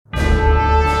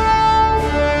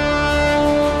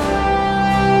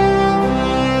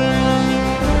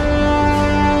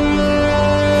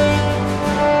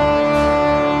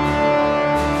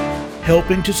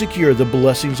helping to secure the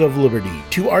blessings of liberty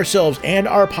to ourselves and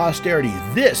our posterity.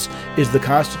 This is the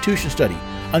Constitution Study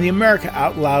on the America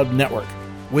Out Loud Network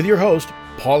with your host,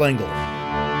 Paul Engel.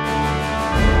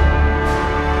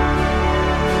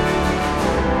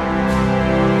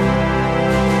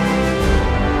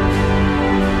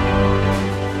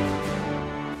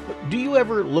 Do you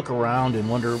ever look around and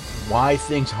wonder why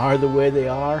things are the way they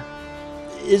are?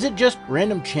 Is it just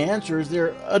random chance, or is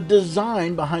there a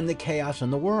design behind the chaos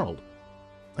in the world?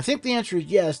 I think the answer is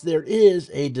yes, there is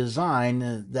a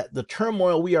design, that the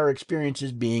turmoil we are experiencing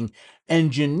is being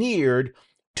engineered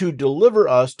to deliver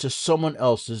us to someone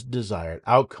else's desired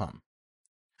outcome.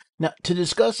 Now, to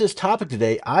discuss this topic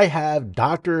today, I have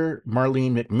Dr.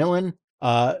 Marlene McMillian.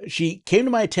 She came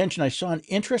to my attention. I saw an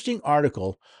interesting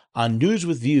article on News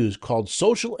with Views called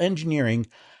Social Engineering: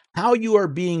 How You Are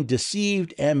Being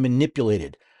Deceived and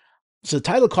Manipulated. So the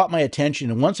title caught my attention,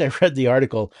 and once I read the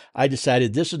article, I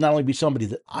decided this would not only be somebody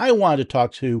that I wanted to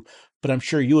talk to, but I'm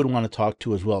sure you would want to talk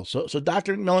to as well. So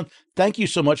Dr. McMillian, thank you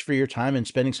so much for your time and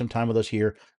spending some time with us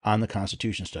here on the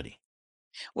Constitution Study.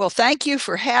 Well, thank you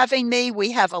for having me.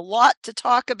 We have a lot to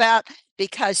talk about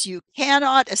because you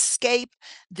cannot escape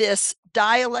this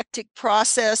dialectic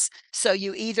process. So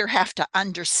you either have to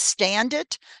understand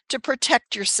it to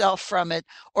protect yourself from it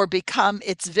or become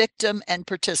its victim and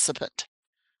participant.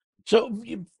 So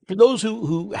for those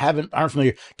who aren't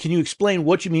familiar, can you explain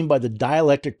what you mean by the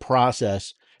dialectic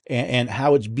process and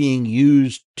how it's being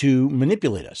used to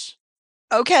manipulate us?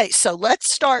 Okay, so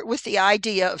let's start with the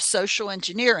idea of social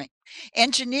engineering.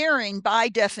 Engineering, by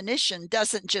definition,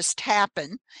 doesn't just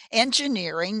happen.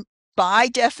 Engineering, by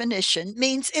definition,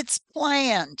 means it's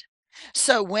planned.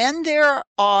 So when there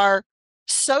are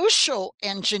social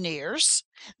engineers,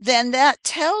 then that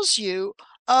tells you,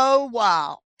 oh,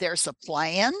 wow, there's a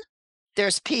plan.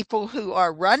 There's people who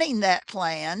are running that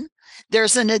plan.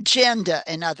 There's an agenda,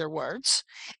 in other words.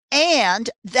 And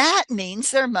that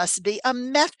means there must be a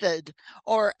method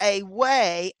or a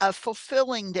way of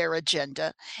fulfilling their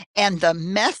agenda. And the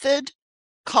method,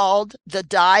 called the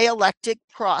dialectic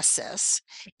process,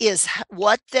 is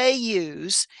what they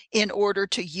use in order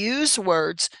to use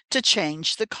words to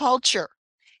change the culture.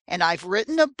 And I've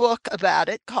written a book about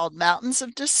it called Mountains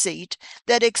of Deceit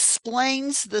that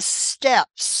explains the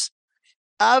steps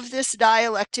of this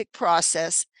dialectic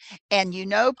process. And you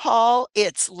know, Paul,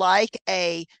 it's like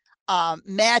a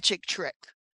magic trick.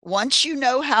 Once you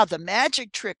know how the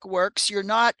magic trick works, you're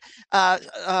not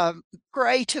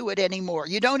prey to it anymore.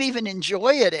 You don't even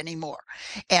enjoy it anymore.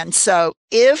 And so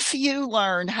if you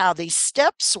learn how these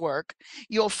steps work,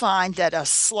 you'll find that a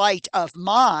sleight of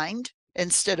mind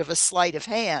instead of a sleight of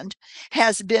hand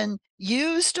has been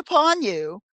used upon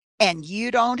you, and you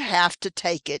don't have to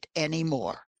take it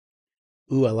anymore.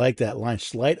 Ooh, I like that line,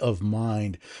 sleight of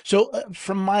mind. So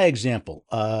from my example,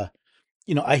 I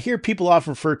hear people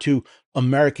often refer to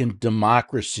American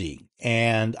democracy,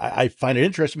 and I find it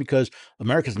interesting because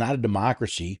America's not a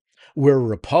democracy. We're a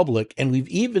republic, and we've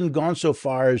even gone so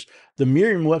far as the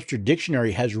Merriam-Webster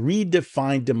dictionary has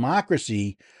redefined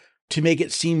democracy to make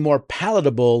it seem more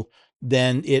palatable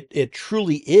than it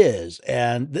truly is.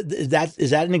 And is that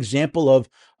an example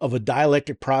of a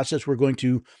dialectic process? We're going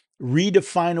to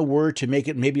redefine a word to make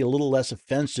it maybe a little less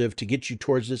offensive to get you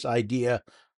towards this idea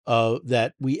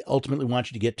that we ultimately want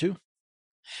you to get to?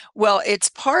 Well, it's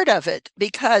part of it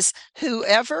because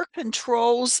whoever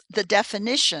controls the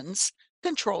definitions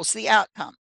controls the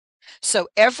outcome. So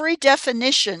every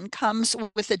definition comes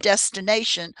with a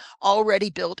destination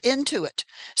already built into it.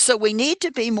 So we need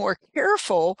to be more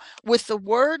careful with the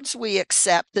words we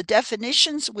accept, the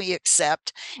definitions we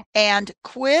accept, and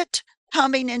quit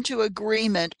coming into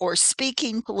agreement or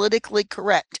speaking politically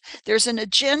correct. There's an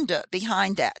agenda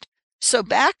behind that. So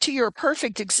back to your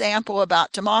perfect example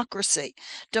about democracy.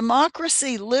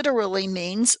 Democracy literally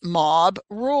means mob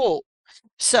rule.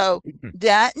 So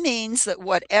that means that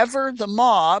whatever the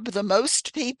mob, the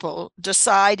most people,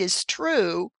 decide is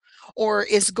true or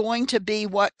is going to be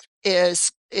what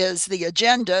is the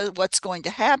agenda, what's going to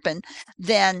happen,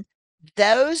 then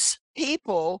those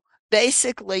people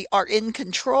basically are in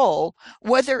control,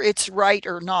 whether it's right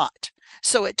or not.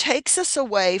 So it takes us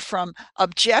away from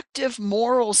objective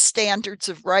moral standards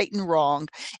of right and wrong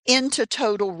into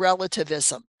total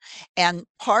relativism. And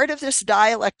part of this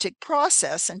dialectic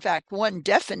process, in fact, one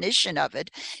definition of it,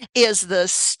 is the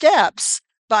steps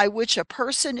by which a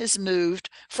person is moved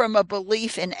from a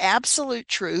belief in absolute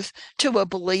truth to a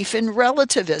belief in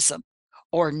relativism,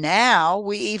 Or now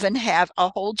we even have a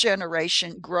whole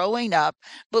generation growing up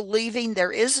believing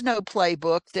there is no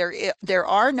playbook, there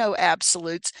are no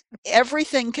absolutes.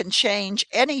 Everything can change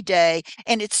any day,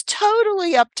 and it's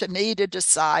totally up to me to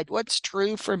decide what's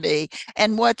true for me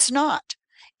and what's not.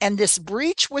 And this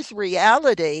breach with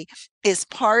reality is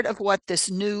part of what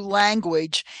this new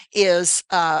language is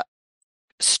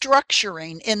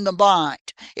structuring in the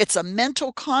mind. It's a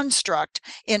mental construct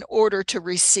in order to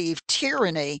receive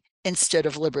tyranny instead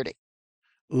of liberty.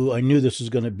 Ooh, I knew this was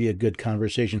going to be a good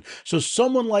conversation. So,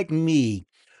 someone like me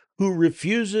who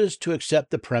refuses to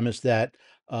accept the premise that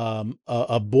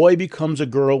a boy becomes a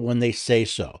girl when they say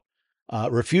so,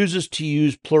 refuses to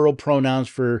use plural pronouns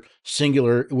for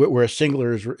singular where a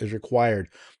singular is required,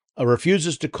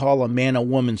 refuses to call a man a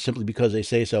woman simply because they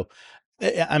say so.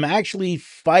 I'm actually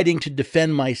fighting to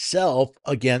defend myself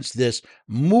against this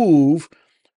move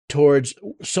towards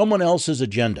someone else's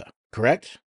agenda,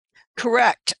 correct?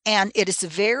 Correct. And it is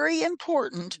very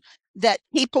important that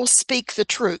people speak the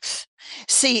truth.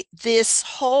 See, this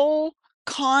whole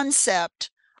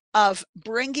concept of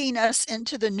bringing us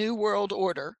into the New World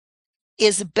Order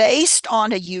is based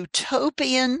on a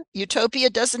utopia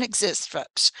doesn't exist,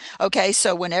 folks. Okay,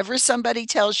 so whenever somebody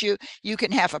tells you you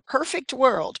can have a perfect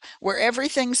world where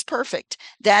everything's perfect,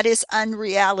 that is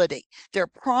unreality. They're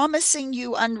promising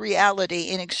you unreality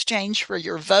in exchange for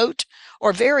your vote,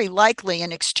 or very likely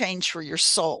in exchange for your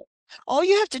soul. All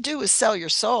you have to do is sell your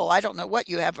soul. I don't know what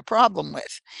you have a problem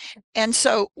with. And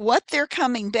so, what they're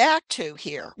coming back to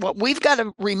here, what we've got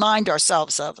to remind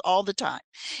ourselves of all the time,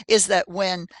 is that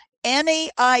when any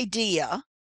idea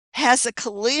has a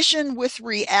collision with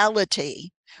reality,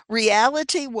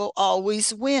 reality will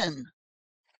always win.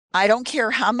 I don't care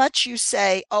how much you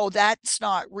say, oh, that's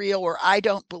not real, or I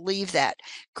don't believe that.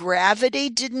 Gravity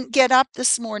didn't get up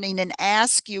this morning and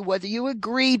ask you whether you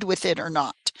agreed with it or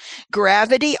not.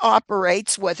 Gravity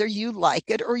operates whether you like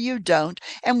it or you don't,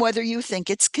 and whether you think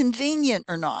it's convenient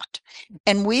or not.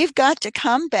 And we've got to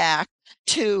come back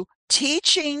to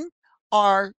teaching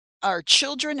our our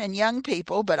children and young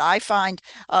people, but I find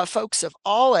folks of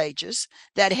all ages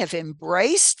that have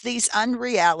embraced these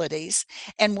unrealities.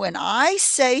 And when I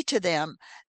say to them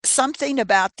something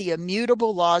about the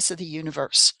immutable laws of the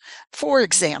universe, for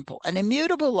example, an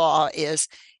immutable law is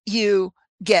you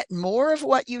get more of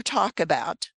what you talk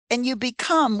about and you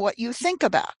become what you think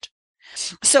about.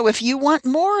 So if you want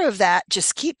more of that,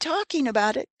 just keep talking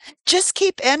about it. Just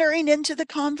keep entering into the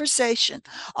conversation.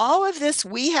 All of this,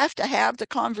 we have to have the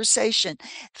conversation.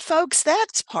 Folks,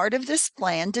 that's part of this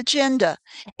planned agenda.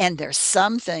 And there's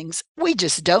some things we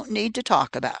just don't need to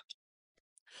talk about.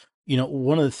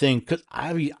 One of the things, because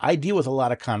I deal with a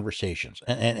lot of conversations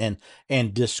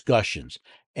and discussions,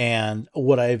 and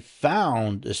what I've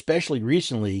found, especially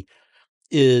recently,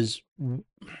 is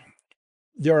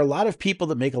there are a lot of people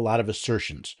that make a lot of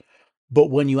assertions, but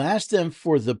when you ask them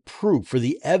for the proof, for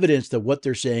the evidence that what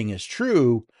they're saying is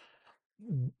true,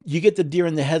 you get the deer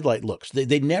in the headlight looks.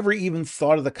 They never even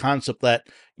thought of the concept that,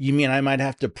 you mean I might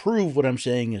have to prove what I'm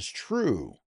saying is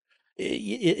true.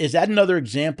 Is that another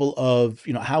example of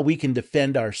how we can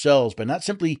defend ourselves by not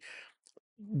simply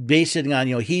basing on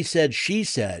he said, she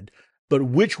said, but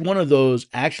which one of those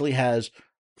actually has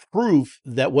proof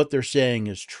that what they're saying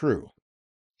is true?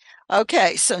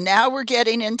 Okay, so now we're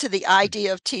getting into the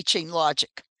idea of teaching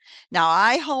logic. Now,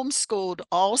 I homeschooled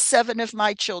all seven of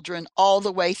my children all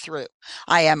the way through.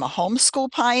 I am a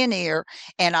homeschool pioneer,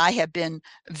 and I have been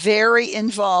very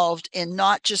involved in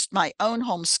not just my own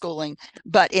homeschooling,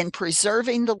 but in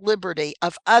preserving the liberty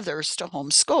of others to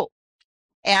homeschool.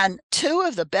 And two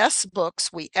of the best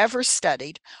books we ever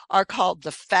studied are called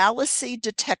The Fallacy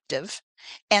Detective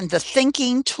and The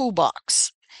Thinking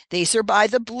Toolbox. These are by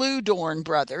the Bluedorn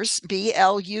brothers,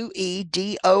 Bluedorn,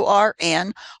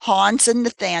 Hans and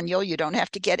Nathaniel. You don't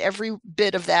have to get every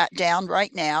bit of that down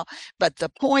right now. But the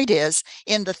point is,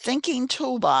 in the Thinking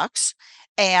Toolbox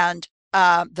and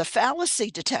the Fallacy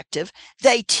Detective,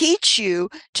 they teach you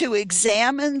to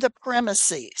examine the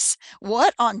premises.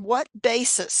 On what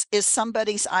basis is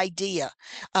somebody's idea,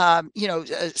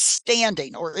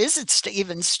 standing, or is it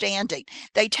even standing?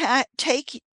 They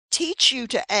teach you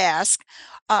to ask,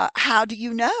 how do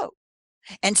you know?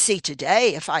 And see,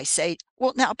 today, if I say,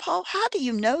 well, now, Paul, how do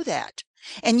you know that?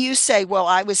 And you say, well,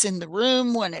 I was in the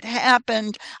room when it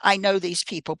happened. I know these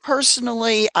people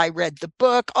personally. I read the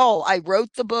book. Oh, I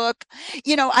wrote the book.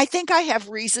 I think I have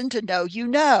reason to know you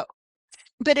know.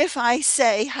 But if I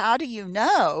say, how do you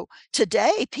know?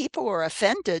 Today, people are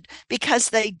offended because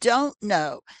they don't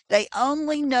know. They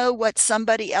only know what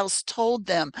somebody else told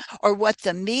them or what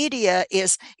the media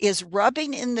is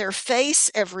rubbing in their face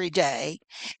every day.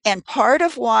 And part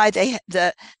of why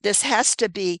this has to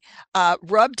be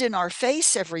rubbed in our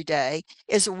face every day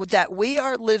is that we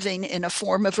are living in a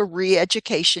form of a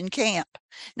re-education camp.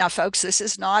 Now, folks, this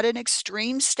is not an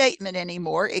extreme statement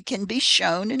anymore. It can be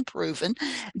shown and proven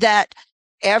that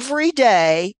every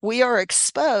day we are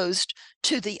exposed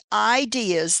to the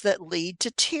ideas that lead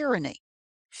to tyranny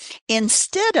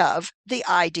instead of the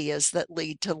ideas that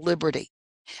lead to liberty.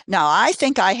 Now, I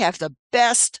think I have the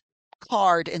best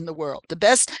card in the world, the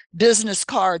best business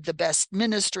card, the best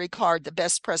ministry card, the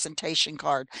best presentation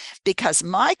card, because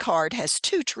my card has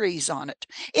two trees on it.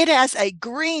 It has a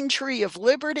green tree of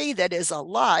liberty that is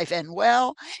alive and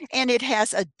well, and it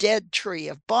has a dead tree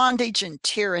of bondage and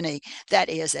tyranny that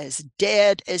is as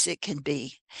dead as it can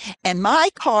be. And my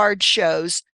card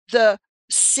shows the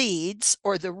seeds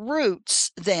or the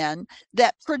roots then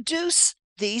that produce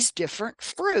these different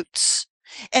fruits.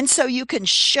 And so you can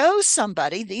show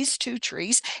somebody these two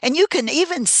trees, and you can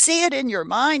even see it in your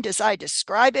mind as I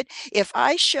describe it. If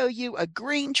I show you a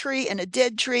green tree and a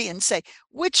dead tree and say,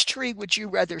 which tree would you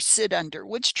rather sit under?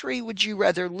 Which tree would you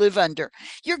rather live under?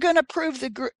 You're going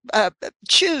to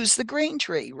choose the green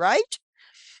tree, right?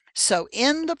 So,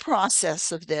 in the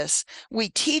process of this, we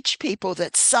teach people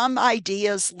that some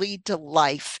ideas lead to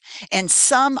life and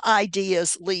some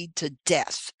ideas lead to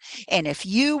death. And if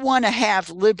you want to have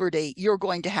liberty, you're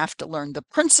going to have to learn the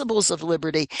principles of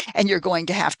liberty and you're going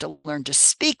to have to learn to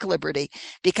speak liberty,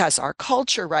 because our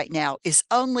culture right now is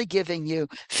only giving you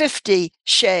 50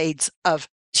 shades of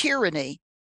tyranny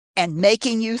and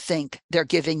making you think they're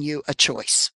giving you a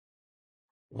choice.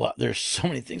 Well, there's so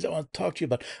many things I want to talk to you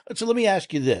about. So let me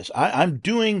ask you this. I'm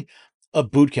doing a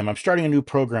boot camp. I'm starting a new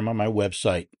program on my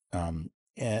website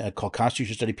called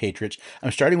Constitution Study Patriots.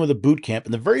 I'm starting with a boot camp.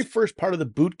 And the very first part of the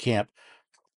boot camp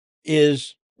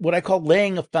is what I call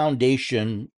laying a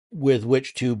foundation with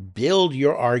which to build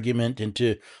your argument and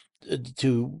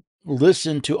to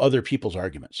listen to other people's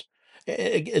arguments.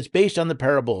 It's based on the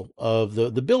parable of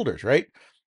the builders, right?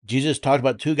 Jesus talked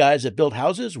about two guys that built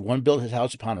houses. One built his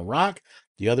house upon a rock,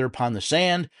 the other upon the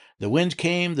sand. The winds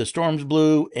came, the storms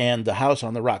blew, and the house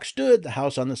on the rock stood, the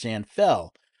house on the sand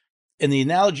fell. And the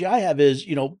analogy I have is,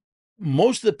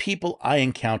 most of the people I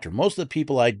encounter, most of the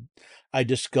people I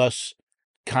discuss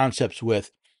concepts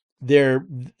with, they're,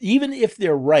 even if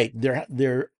they're right,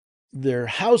 their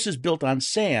house is built on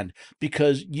sand,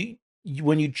 because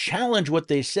when you challenge what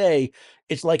they say,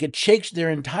 it's like it shakes their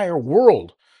entire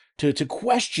world to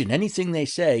question anything they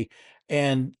say.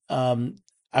 And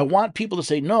I want people to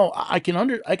say, no, I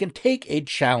can take a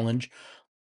challenge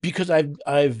because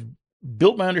I've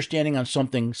built my understanding on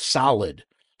something solid,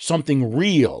 something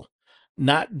real,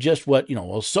 not just what,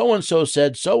 well, so and so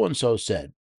said, so and so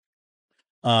said.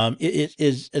 It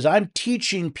is, as I'm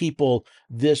teaching people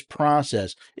this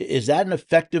process, is that an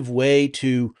effective way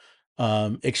to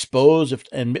expose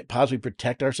and possibly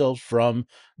protect ourselves from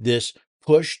this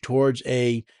push towards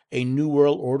a new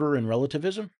world order and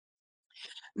relativism?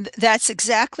 That's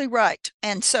exactly right.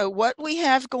 And so, what we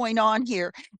have going on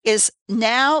here is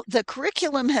now the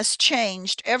curriculum has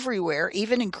changed everywhere,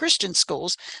 even in Christian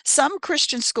schools. Some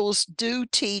Christian schools do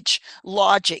teach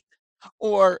logic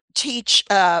or teach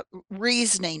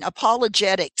reasoning,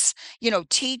 apologetics,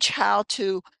 teach how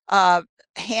to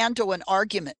handle an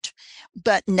argument.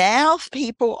 But now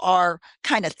people are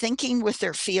kind of thinking with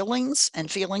their feelings,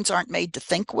 and feelings aren't made to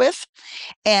think with.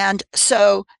 And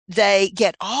so they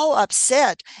get all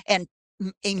upset and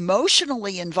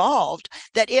emotionally involved,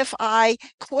 that if I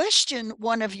question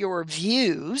one of your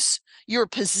views, your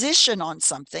position on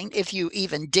something, if you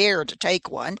even dare to take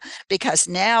one, because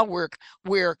now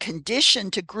we're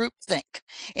conditioned to groupthink.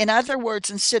 In other words,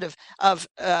 instead of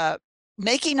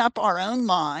making up our own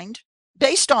mind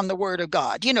based on the word of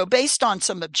God, based on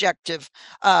some objective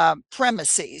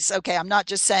premises. Okay, I'm not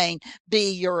just saying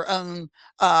be your own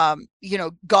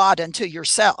God unto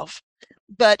yourself.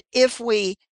 But if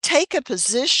we take a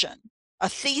position, a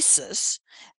thesis,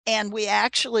 and we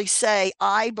actually say,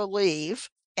 I believe,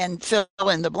 and fill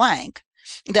in the blank,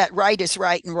 that right is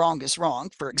right and wrong is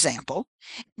wrong, for example,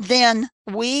 then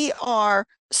we are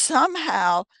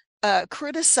somehow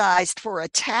criticized for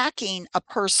attacking a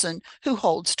person who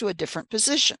holds to a different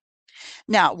position.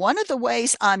 Now, one of the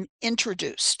ways I'm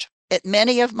introduced at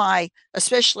many of my,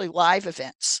 especially live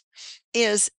events,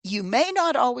 is you may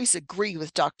not always agree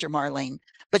with Dr. Marlene,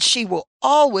 but she will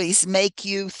always make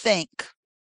you think.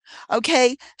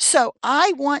 Okay, so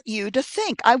I want you to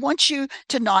think. I want you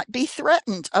to not be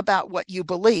threatened about what you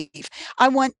believe. I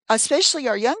want, especially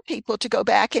our young people, to go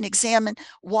back and examine,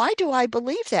 why do I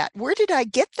believe that? Where did I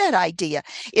get that idea?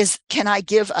 Can I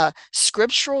give a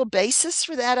scriptural basis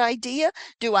for that idea?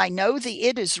 Do I know the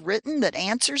it is written that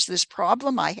answers this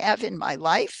problem I have in my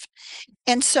life?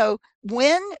 And so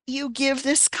when you give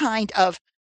this kind of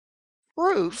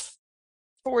proof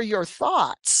for your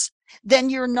thoughts, then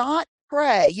you're not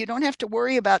prey. You don't have to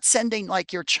worry about sending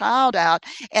like your child out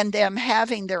and them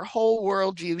having their whole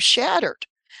worldview shattered.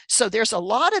 So there's a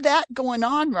lot of that going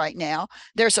on right now.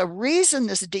 There's a reason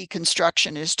this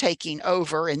deconstruction is taking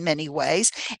over in many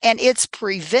ways, and it's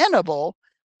preventable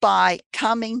by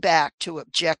coming back to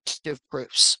objective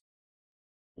proofs.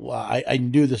 Well, I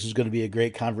knew this was going to be a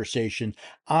great conversation.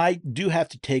 I do have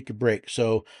to take a break.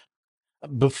 So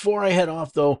before I head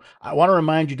off, though, I want to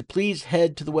remind you to please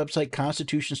head to the website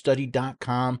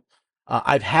constitutionstudy.com.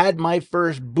 I've had my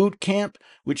first boot camp,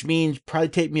 which means probably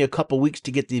take me a couple weeks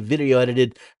to get the video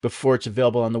edited before it's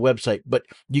available on the website. But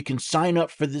you can sign up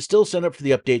for still sign up for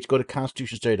the updates. Go to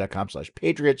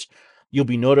constitutionstudy.com/patriots. You'll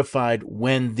be notified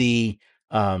when the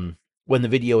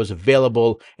video is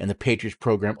available and the Patriots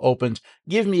program opens.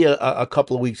 Give me a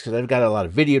couple of weeks because I've got a lot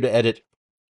of video to edit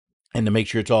and to make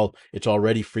sure it's all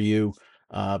ready for you.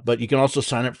 But you can also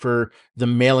sign up for the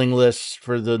mailing lists,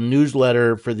 for the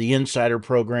newsletter, for the insider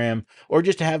program, or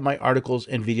just to have my articles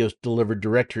and videos delivered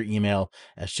direct to your email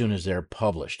as soon as they're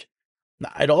published.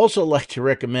 Now, I'd also like to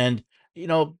recommend,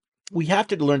 we have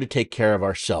to learn to take care of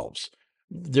ourselves.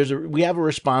 We have a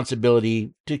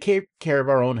responsibility to take care of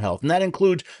our own health, and that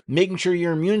includes making sure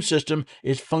your immune system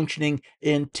is functioning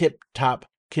in tip-top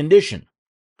condition.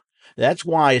 That's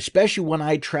why, especially when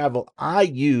I travel, I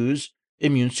use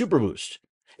Immune Super Boost.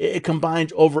 It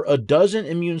combines over a dozen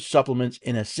immune supplements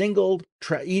in a single,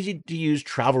 easy-to-use,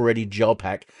 travel-ready gel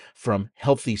pack from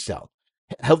Healthy Cell.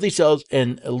 Healthy Cell's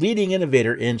a leading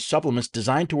innovator in supplements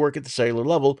designed to work at the cellular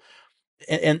level,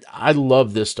 and I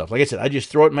love this stuff. Like I said, I just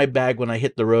throw it in my bag when I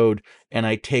hit the road, and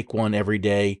I take one every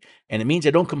day, and it means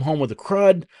I don't come home with a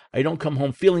crud, I don't come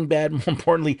home feeling bad, more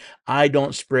importantly, I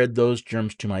don't spread those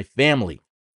germs to my family.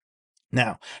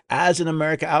 Now, as an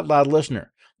America Out Loud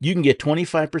listener, you can get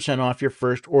 25% off your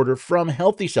first order from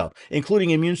Healthy Cell, including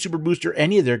Immune Super Boost or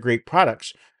any of their great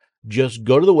products. Just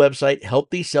go to the website,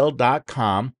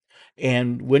 healthycell.com,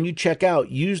 and when you check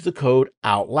out, use the code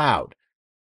OUTLOUD.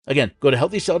 Again, go to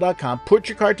healthycell.com, put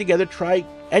your cart together, try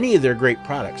any of their great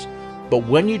products. But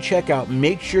when you check out,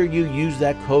 make sure you use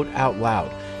that code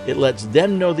OUTLOUD. It lets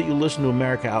them know that you listen to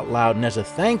America Out Loud, and as a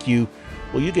thank you,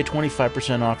 well, you get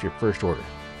 25% off your first order.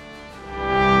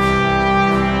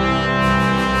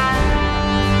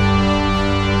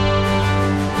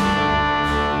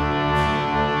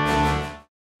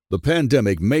 The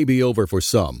pandemic may be over for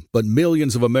some, but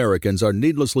millions of Americans are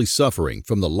needlessly suffering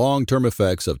from the long-term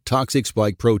effects of toxic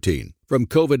spike protein from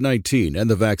COVID-19 and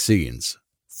the vaccines.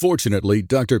 Fortunately,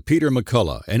 Dr. Peter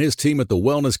McCullough and his team at the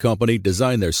Wellness Company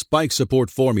designed their spike support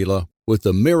formula with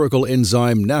the miracle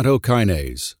enzyme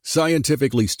nattokinase,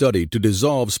 scientifically studied to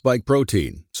dissolve spike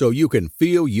protein so you can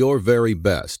feel your very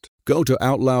best. Go to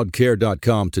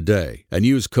OutLoudCare.com today and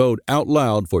use code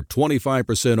OUTLOUD for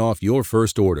 25% off your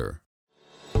first order.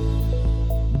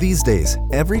 These days,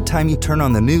 every time you turn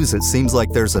on the news, it seems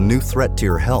like there's a new threat to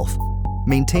your health.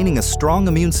 Maintaining a strong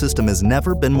immune system has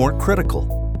never been more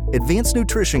critical. Advanced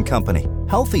nutrition company,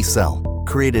 Healthy Cell,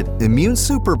 created Immune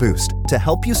Super Boost to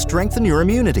help you strengthen your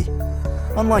immunity.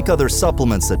 Unlike other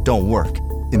supplements that don't work,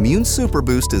 Immune Super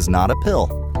Boost is not a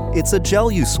pill. It's a gel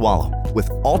you swallow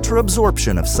with ultra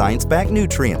absorption of science-backed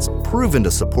nutrients proven to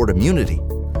support immunity,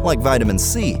 like vitamin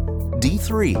C,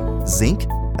 D3, zinc,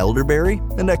 elderberry,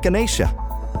 and echinacea.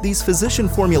 These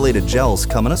physician-formulated gels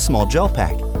come in a small gel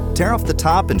pack. Tear off the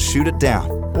top and shoot it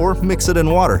down, or mix it in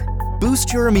water.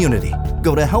 Boost your immunity.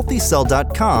 Go to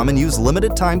healthycell.com and use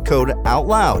limited time code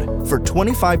OUTLOUD for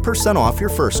 25% off your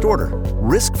first order.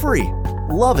 Risk-free.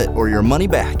 Love it or your money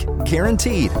back.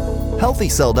 Guaranteed.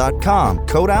 Healthycell.com,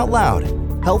 code OUTLOUD.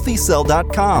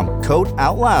 Healthycell.com, code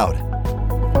OUTLOUD.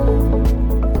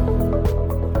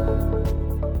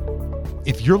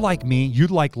 If you're like me,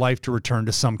 you'd like life to return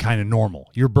to some kind of normal.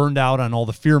 You're burned out on all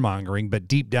the fear-mongering, but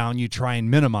deep down you try and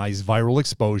minimize viral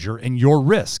exposure and your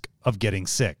risk of getting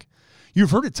sick. You've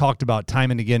heard it talked about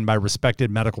time and again by respected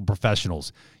medical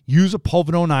professionals. Use a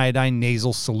povidone iodine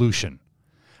nasal solution.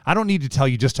 I don't need to tell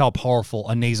you just how powerful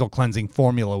a nasal cleansing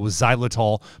formula with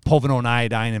xylitol, povidone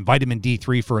iodine, and vitamin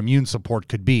D3 for immune support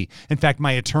could be. In fact,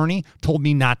 my attorney told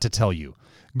me not to tell you.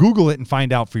 Google it and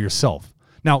find out for yourself.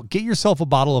 Now, get yourself a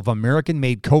bottle of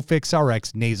American-made Cofix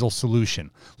RX nasal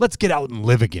solution. Let's get out and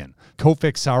live again.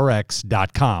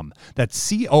 CofixRx.com.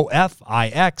 That's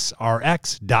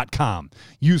COFIXRX.com.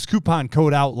 Use coupon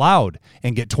code OUTLOUD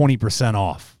and get 20%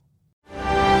 off.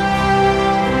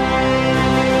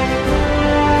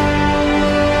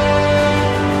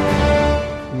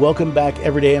 Welcome back,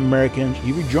 everyday Americans.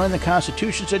 You rejoin the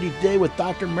Constitution Study today with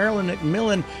Dr. Marlene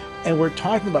McMillian, and we're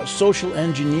talking about social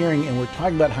engineering, and we're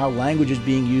talking about how language is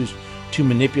being used to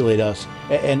manipulate us.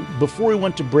 And before we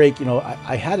went to break,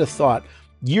 I had a thought.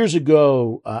 Years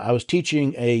ago, I was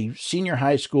teaching a senior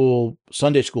high school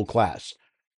Sunday school class,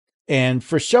 and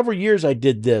for several years I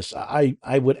did this. I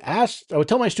would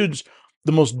tell my students,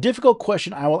 the most difficult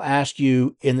question I will ask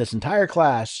you in this entire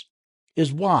class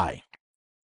is why.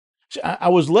 So I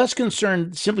was less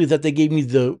concerned simply that they gave me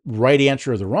the right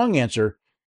answer or the wrong answer,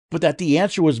 but that the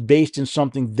answer was based in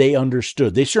something they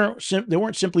understood. They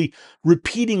weren't simply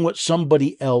repeating what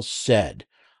somebody else said.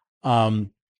 To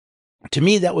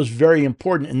me, that was very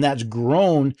important, and that's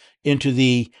grown into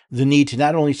the need to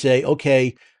not only say,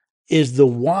 okay, is the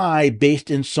why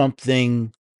based in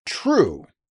something true?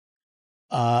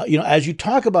 As you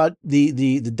talk about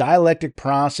the dialectic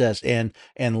process and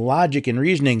logic and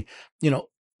reasoning,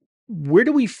 where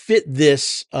do we fit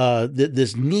this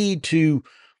this need to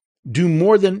do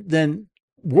more than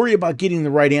worry about getting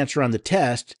the right answer on the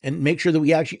test and make sure that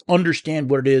we actually understand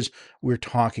what it is we're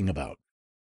talking about?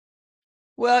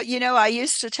 Well, I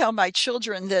used to tell my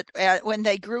children that when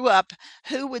they grew up,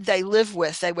 who would they live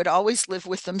with? They would always live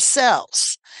with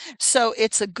themselves. So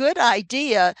it's a good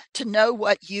idea to know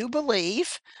what you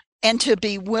believe and to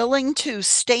be willing to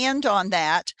stand on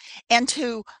that and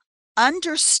to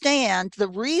understand the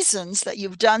reasons that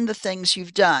you've done the things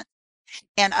you've done.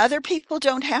 And other people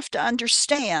don't have to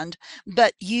understand,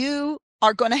 but you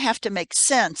are going to have to make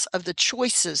sense of the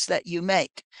choices that you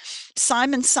make.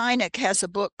 Simon Sinek has a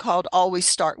book called Always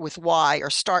Start with Why, or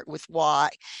Start with Why.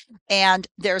 And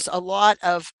there's a lot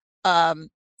of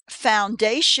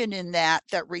foundation in that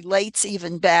relates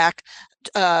even back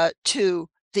to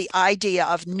the idea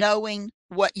of knowing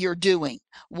what you're doing.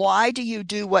 Why do you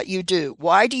do what you do?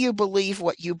 Why do you believe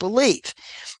what you believe?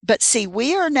 But see,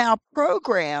 we are now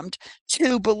programmed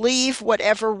to believe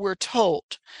whatever we're told.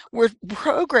 We're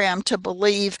programmed to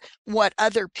believe what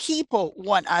other people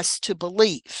want us to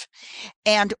believe.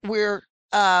 And we're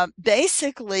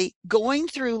basically going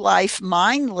through life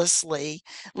mindlessly,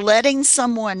 letting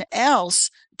someone else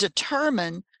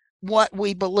determine what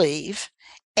we believe.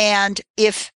 And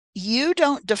if you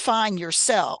don't define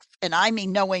yourself, and I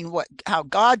mean knowing how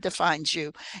God defines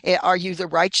you. Are you the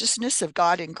righteousness of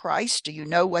God in Christ? Do you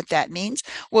know what that means?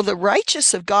 Well, the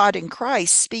righteous of God in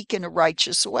Christ speak in a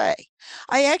righteous way.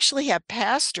 I actually have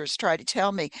pastors try to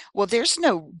tell me, well, there's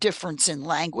no difference in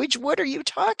language. What are you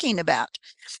talking about?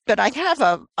 But I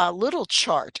have a little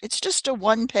chart. It's just a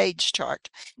one-page chart.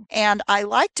 And I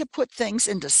like to put things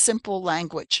into simple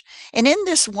language. And in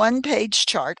this one-page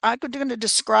chart, I'm going to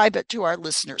describe it to our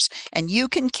listeners, and you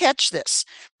can catch this.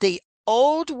 The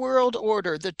old world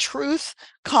order, the truth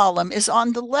column, is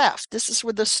on the left. This is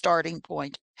where the starting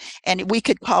point. And we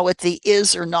could call it the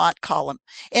is or not column.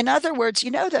 In other words,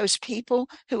 those people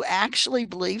who actually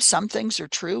believe some things are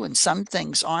true and some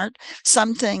things aren't,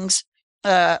 some things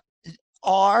are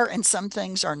and some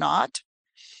things are not.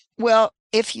 Well,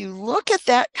 if you look at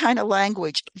that kind of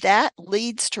language, that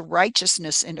leads to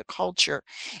righteousness in a culture.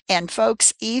 And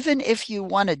folks, even if you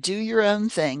want to do your own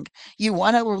thing, you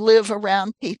want to live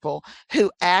around people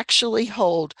who actually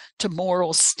hold to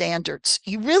moral standards.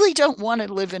 You really don't want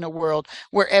to live in a world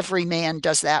where every man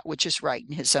does that which is right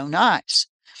in his own eyes.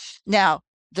 Now,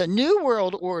 the New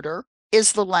World Order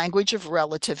is the language of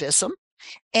relativism.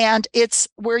 And it's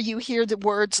where you hear the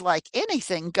words like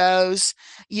anything goes.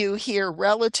 You hear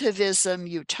relativism,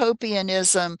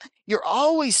 utopianism. You're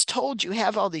always told you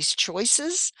have all these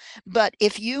choices. But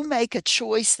if you make a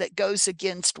choice that goes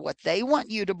against what they want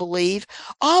you to believe,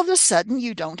 all of a sudden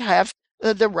you don't have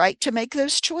the right to make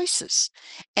those choices.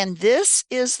 And this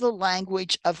is the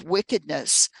language of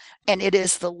wickedness. And it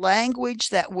is the language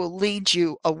that will lead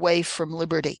you away from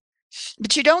liberty.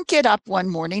 But you don't get up one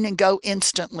morning and go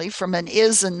instantly from an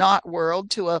is and not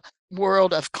world to a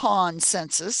world of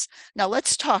consensus. Now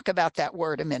let's talk about that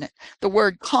word a minute. The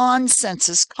word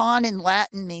consensus, con in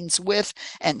Latin means with,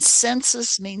 and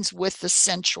sensus means with the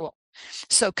sensual.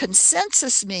 So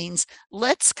consensus means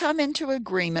let's come into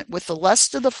agreement with the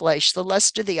lust of the flesh, the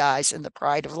lust of the eyes, and the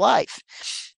pride of life.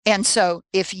 And so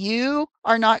if you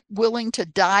are not willing to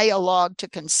dialogue to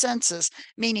consensus,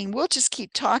 meaning we'll just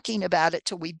keep talking about it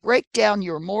till we break down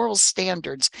your moral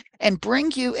standards and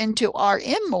bring you into our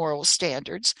immoral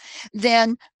standards,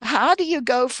 then how do you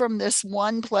go from this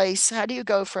one place? How do you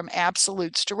go from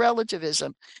absolutes to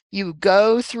relativism? You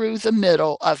go through the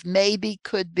middle of maybe,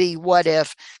 could be, what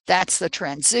if. That's the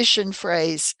transition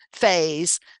phase,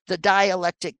 the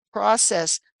dialectic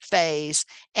process phase,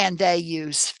 and they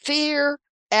use fear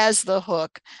as the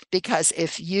hook, because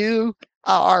if you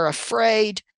are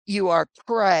afraid, you are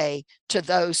prey to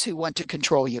those who want to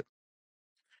control you.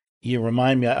 You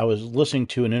remind me, I was listening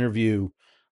to an interview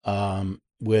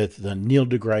with Neil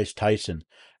deGrasse Tyson,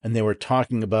 and they were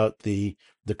talking about the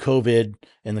COVID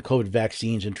and the COVID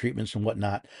vaccines and treatments and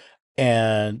whatnot.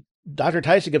 And Dr.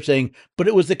 Tyson kept saying, but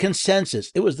it was the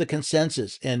consensus. It was the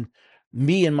consensus. And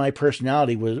me and my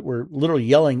personality were literally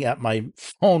yelling at my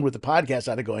phone with the podcast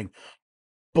out of going,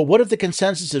 but what if the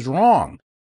consensus is wrong?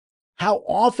 How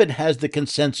often has the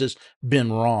consensus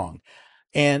been wrong?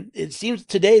 And it seems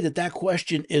today that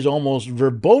question is almost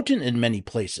verboten in many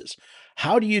places.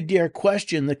 How do you dare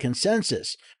question the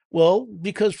consensus? Well,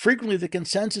 because frequently the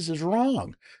consensus is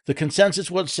wrong. The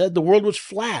consensus was said the world was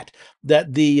flat,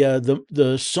 that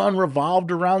the sun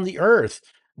revolved around the earth,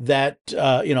 that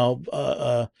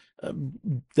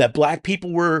that black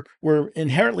people were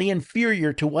inherently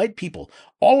inferior to white people.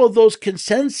 All of those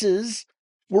consensus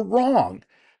were wrong.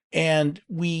 And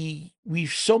we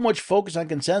so much focus on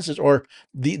consensus, or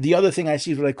the other thing I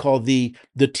see is what I call the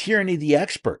tyranny of the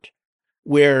expert,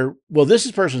 where, well, this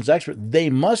is person's expert,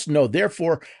 they must know,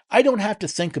 therefore I don't have to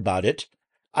think about it.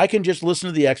 I can just listen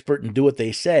to the expert and do what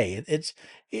they say.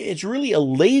 It's really a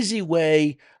lazy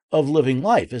way of living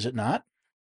life, is it not?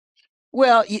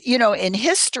 Well, in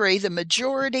history, the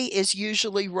majority is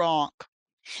usually wrong.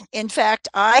 In fact,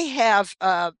 I have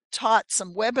taught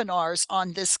some webinars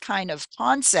on this kind of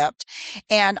concept,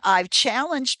 and I've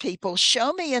challenged people,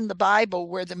 show me in the Bible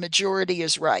where the majority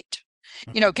is right.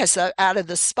 Because out of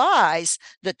the spies,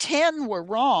 the 10 were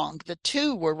wrong, the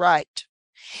 2 were right.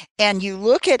 And you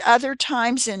look at other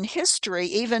times in history,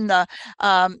 even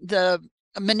the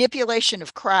manipulation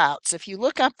of crowds. If you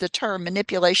look up the term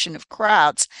manipulation of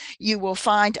crowds, you will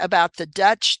find about the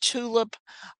Dutch tulip,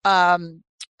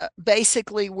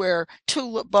 basically where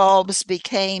tulip bulbs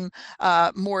became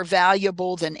more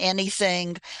valuable than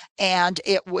anything. And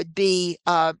it would be,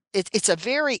 it's a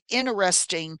very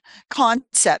interesting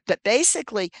concept, but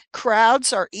basically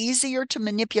crowds are easier to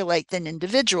manipulate than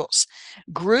individuals.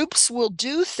 Groups will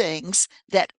do things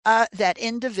that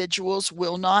individuals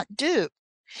will not do.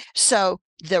 So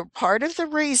the part of the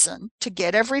reason to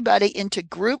get everybody into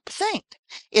group think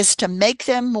is to make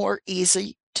them more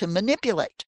easy to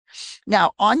manipulate.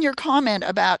 Now, on your comment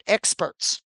about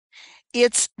experts,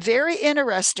 it's very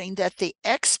interesting that the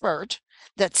expert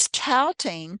that's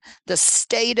touting the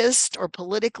statist or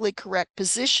politically correct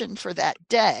position for that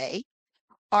day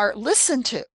are listened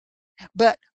to.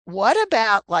 But what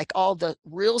about like all the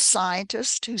real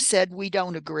scientists who said we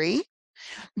don't agree?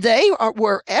 They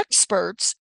were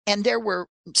experts, and there were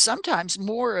sometimes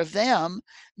more of them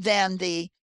than the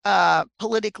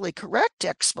politically correct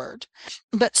expert,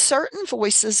 but certain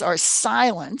voices are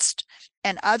silenced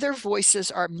and other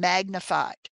voices are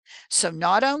magnified. So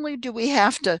not only do we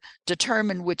have to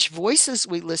determine which voices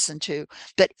we listen to,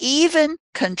 but even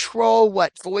control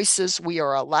what voices we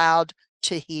are allowed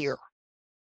to hear.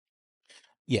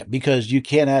 Yeah, because you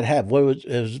cannot have, what was,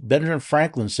 as Benjamin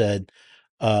Franklin said,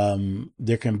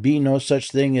 there can be no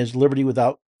such thing as liberty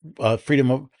without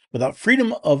freedom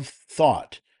of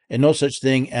thought, and no such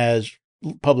thing as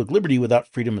public liberty without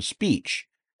freedom of speech.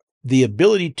 The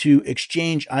ability to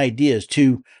exchange ideas,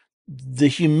 to the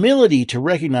humility to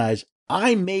recognize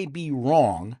I may be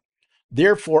wrong,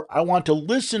 therefore I want to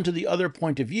listen to the other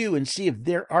point of view and see if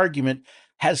their argument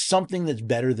has something that's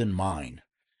better than mine.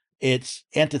 It's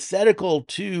antithetical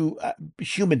to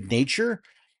human nature,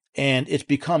 and it's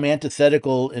become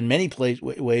antithetical in many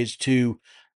ways to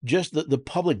just the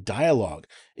public dialogue.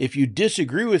 If you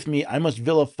disagree with me, I must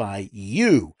vilify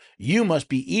you. You must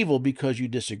be evil because you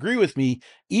disagree with me,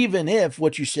 even if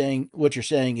what you're saying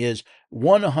is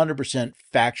 100%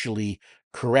 factually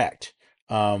correct.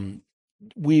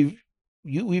 We've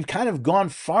we've kind of gone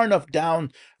far enough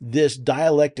down this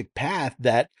dialectic path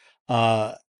that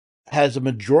has a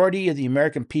majority of the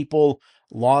American people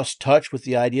lost touch with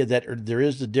the idea that there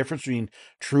is the difference between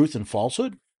truth and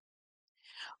falsehood?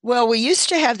 Well, we used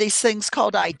to have these things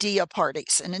called idea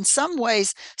parties, and in some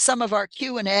ways, some of our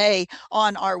Q&A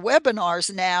on our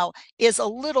webinars now is a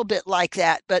little bit like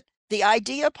that, but the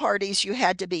idea parties, you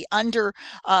had to be under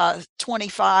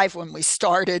 25 when we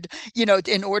started,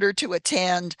 in order to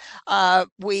attend.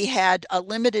 We had a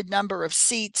limited number of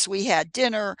seats. We had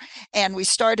dinner, and we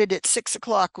started at 6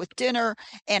 o'clock with dinner.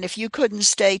 And if you couldn't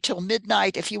stay till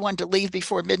midnight, if you wanted to leave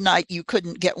before midnight, you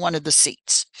couldn't get one of the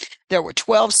seats. There were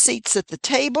 12 seats at the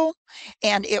table,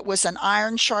 and it was an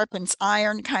iron sharpens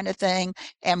iron kind of thing.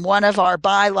 And one of our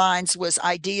bylines was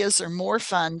ideas are more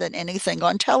fun than anything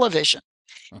on television.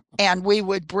 And we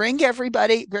would bring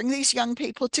these young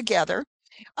people together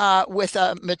with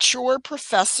a mature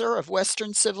professor of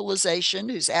Western civilization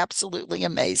who's absolutely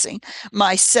amazing,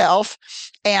 myself,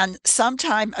 and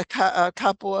sometime a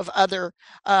couple of other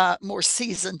more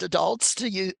seasoned adults,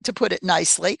 to put it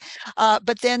nicely.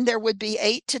 But then there would be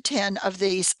 8 to 10 of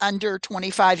these under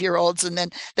 25-year-olds, and then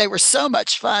they were so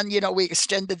much fun. We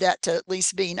extended that to at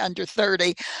least being under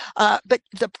 30. But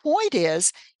the point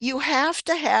is, you have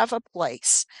to have a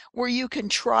place where you can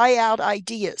try out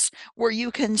ideas, where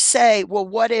you can say, well,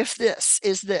 what if this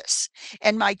is this?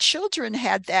 And my children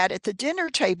had that at the dinner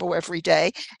table every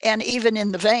day, and even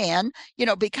in the van,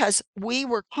 because we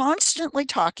were constantly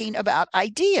talking about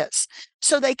ideas.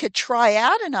 So they could try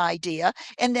out an idea,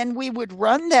 and then we would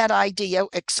run that idea.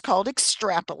 It's called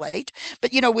extrapolate.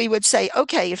 But, we would say,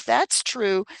 okay, if that's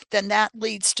true, then that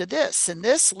leads to this, and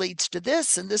this leads to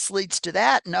this, and this leads to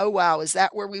that. And oh, wow, is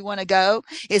that where we want to go?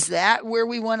 Is that where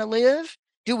we want to live?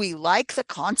 Do we like the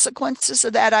consequences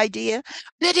of that idea?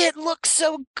 But it looks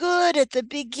so good at the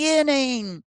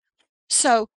beginning.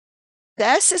 So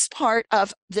this is part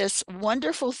of this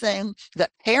wonderful thing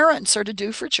that parents are to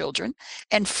do for children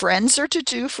and friends are to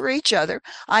do for each other.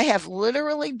 I have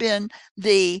literally been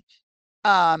the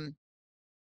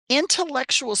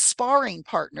intellectual sparring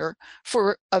partner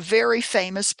for a very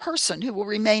famous person who will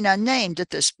remain unnamed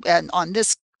on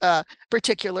this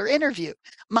particular interview.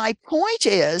 My point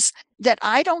is that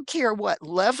I don't care what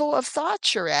level of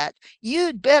thought you're at,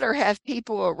 you'd better have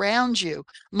people around you.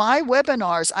 My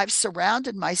webinars, I've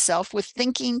surrounded myself with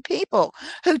thinking people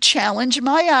who challenge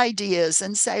my ideas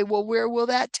and say, well, where will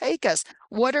that take us?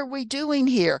 What are we doing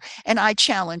here? And I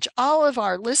challenge all of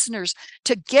our listeners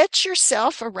to get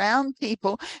yourself around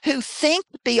people who think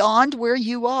beyond where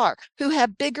you are, who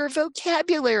have bigger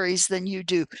vocabularies than you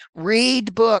do.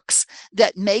 Read books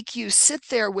that make you sit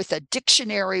there with a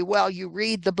dictionary while you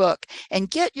read the book, and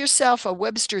get yourself a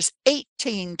Webster's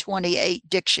 1828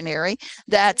 dictionary.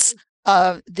 That's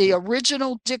the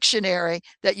original dictionary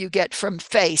that you get from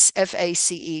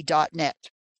FACE.net.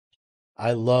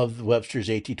 I love Webster's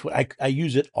 1820. I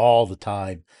use it all the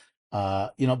time.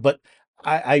 But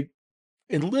I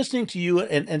in listening to you,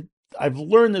 and I've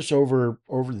learned this over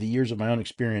the years of my own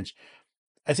experience.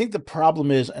 I think the problem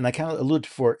is, and I kind of alluded to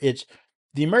before, it's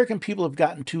the American people have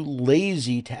gotten too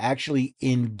lazy to actually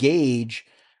engage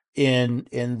in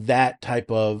that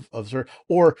type of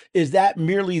or is that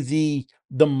merely the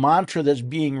mantra that's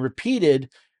being repeated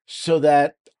so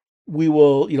that we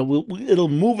will, it'll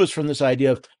move us from this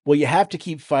idea of, well, you have to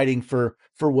keep fighting for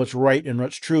what's right and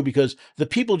what's true because the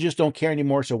people just don't care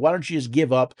anymore. So why don't you just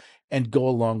give up and go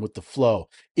along with the flow?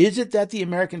 Is it that the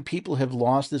American people have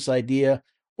lost this idea,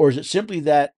 or is it simply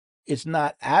that it's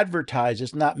not advertised,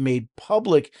 it's not made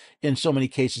public in so many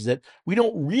cases that we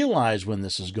don't realize when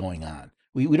this is going on?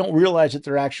 We don't realize that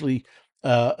there are actually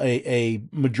a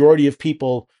majority of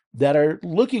people that are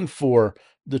looking for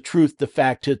the truth, the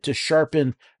fact, to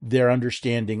sharpen their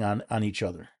understanding on each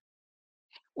other.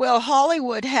 Well,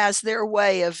 Hollywood has their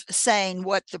way of saying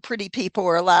what the pretty people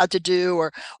are allowed to do,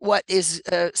 or what is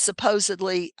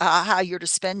supposedly how you're to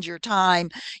spend your time,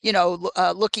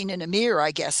 looking in a mirror,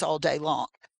 I guess, all day long.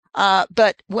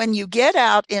 But when you get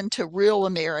out into real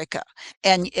America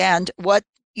and what,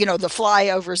 the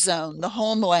flyover zone, the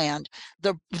homeland,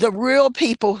 the real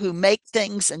people who make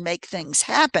things and make things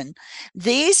happen,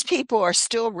 these people are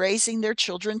still raising their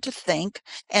children to think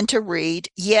and to read.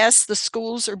 Yes, the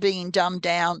schools are being dumbed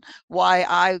down. Why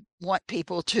I want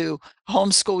people to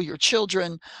homeschool your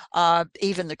children,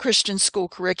 even the Christian school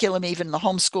curriculum, even the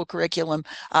homeschool curriculum,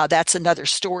 that's another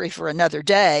story for another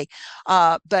day.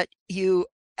 But you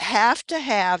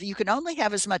can only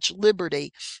have as much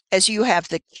liberty as you have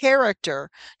the character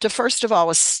to, first of all,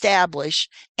 establish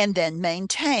and then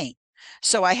maintain.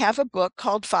 So I have a book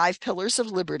called 5 Pillars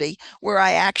of Liberty, where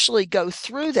I actually go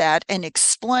through that and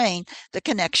explain the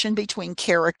connection between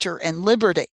character and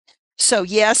liberty. So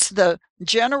yes, the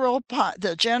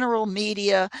general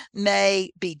media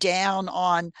may be down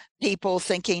on people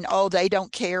thinking, oh, they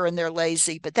don't care and they're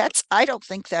lazy, but I don't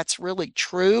think that's really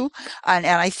true. And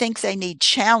I think they need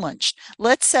challenged.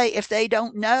 Let's say if they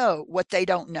don't know what they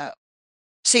don't know.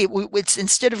 See, it's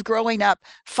instead of growing up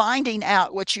finding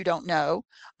out what you don't know,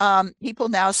 people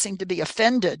now seem to be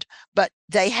offended, but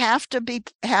they have to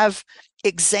have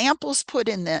examples put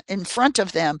in front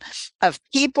of them of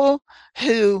people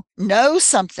who know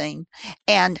something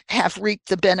and have reaped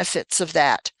the benefits of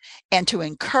that, and to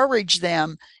encourage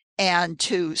them and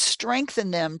to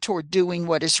strengthen them toward doing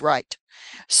what is right.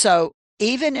 So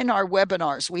even in our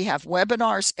webinars, we have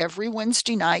webinars every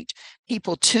Wednesday night.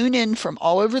 People tune in from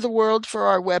all over the world for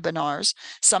our webinars.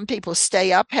 Some people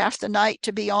stay up half the night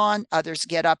to be on. Others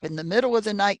get up in the middle of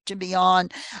the night to be on.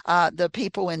 The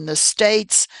people in the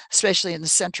States, especially in the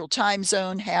Central Time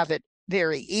Zone, have it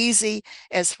very easy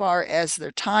as far as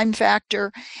their time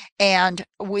factor. And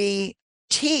we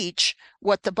teach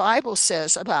what the Bible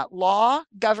says about law,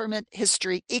 government,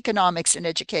 history, economics, and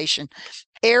education,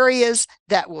 areas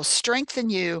that will strengthen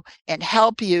you and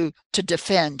help you to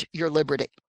defend your liberty.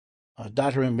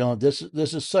 Dr. McMillian,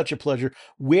 this is such a pleasure.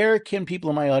 Where can people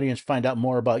in my audience find out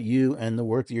more about you and the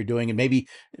work that you're doing, and maybe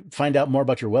find out more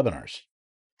about your webinars?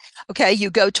 Okay, you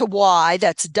go to Y,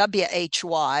 that's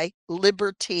WHY,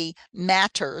 Liberty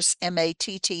Matters,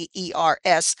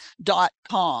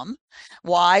 MATTERS.com,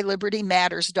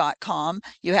 whylibertymatters.com.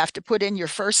 You have to put in your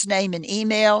first name and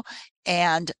email,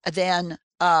 and then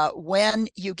when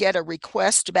you get a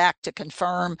request back to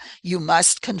confirm, you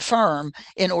must confirm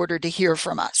in order to hear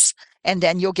from us. And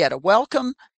then you'll get a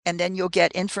welcome, and then you'll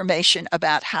get information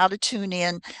about how to tune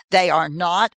in. They are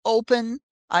not open.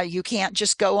 You can't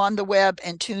just go on the web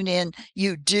and tune in.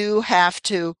 You do have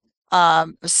to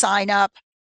sign up,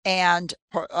 and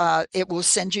it will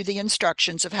send you the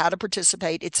instructions of how to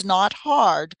participate. It's not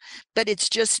hard, but it's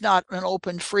just not an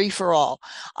open free-for-all.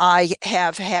 I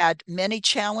have had many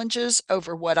challenges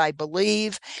over what I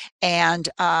believe, and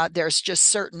there's just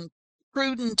certain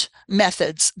prudent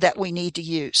methods that we need to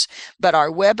use. But our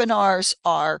webinars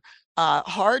are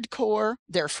hardcore.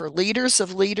 They're for leaders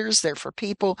of leaders. They're for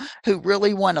people who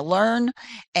really want to learn.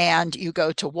 And you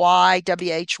go to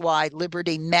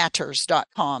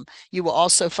whylibertymatters.com. You will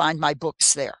also find my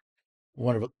books there.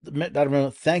 Wonderful. Dr.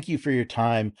 McMillian, thank you for your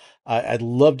time. I'd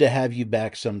love to have you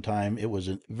back sometime. It was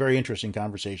a very interesting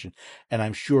conversation, and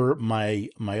I'm sure my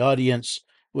audience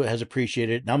has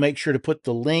appreciated it. And I'll make sure to put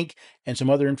the link and some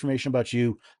other information about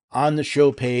you on the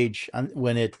show page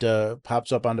when it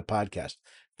pops up on the podcast.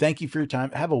 Thank you for your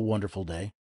time. Have a wonderful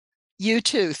day. You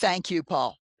too. Thank you,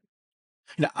 Paul.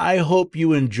 Now, I hope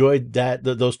you enjoyed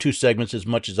those two segments as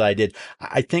much as I did.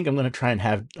 I think I'm going to try and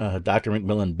have Dr.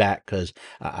 McMillian back because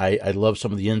I love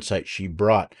some of the insights she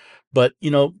brought. But,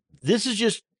 this is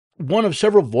just one of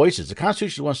several voices. The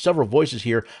Constitution is one of several voices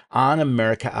here on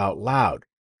America Out Loud.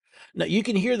 Now, you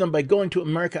can hear them by going to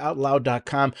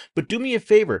americaoutloud.com, but do me a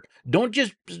favor. Don't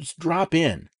just drop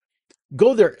in.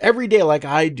 Go there every day like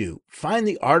I do. Find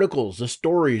the articles, the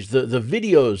stories, the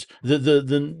videos,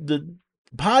 the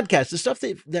podcasts, the stuff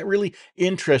that really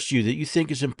interests you, that you think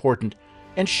is important,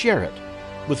 and share it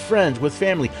with friends, with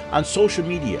family, on social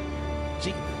media.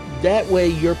 See, that way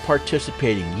you're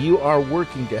participating. You are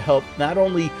working to help not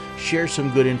only share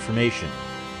some good information,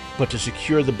 but to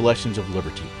secure the blessings of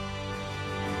liberty.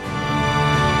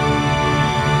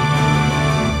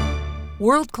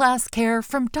 World-class care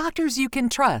from doctors you can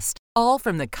trust, all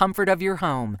from the comfort of your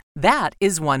home. That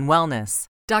is One Wellness.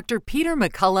 Dr. Peter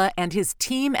McCullough and his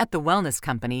team at The Wellness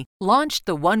Company launched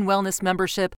the One Wellness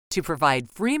membership to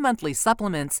provide free monthly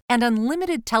supplements and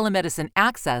unlimited telemedicine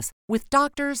access with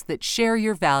doctors that share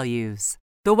your values.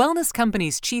 The Wellness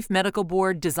Company's Chief Medical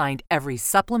Board designed every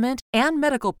supplement and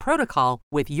medical protocol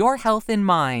with your health in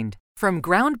mind. From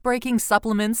groundbreaking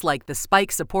supplements like the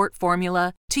Spike Support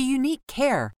Formula to unique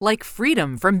care like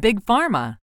Freedom from Big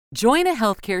Pharma. Join a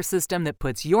healthcare system that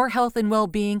puts your health and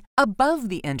well-being above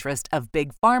the interest of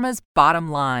Big Pharma's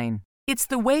bottom line. It's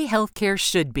the way healthcare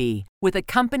should be, with a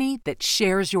company that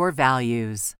shares your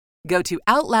values. Go to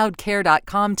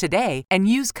OutLoudCare.com today and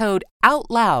use code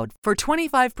OUTLOUD for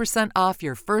 25% off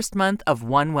your first month of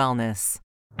One Wellness.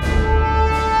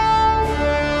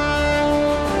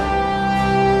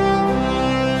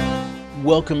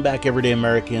 Welcome back, everyday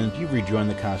Americans. You've rejoined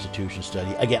the Constitution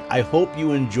Study. Again, I hope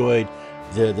you enjoyed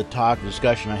the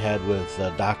discussion I had with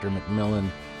Dr. McMillian.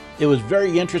 It was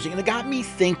very interesting, and it got me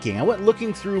thinking. I went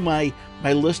looking through my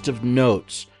list of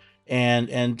notes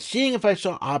and seeing if I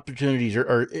saw opportunities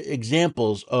or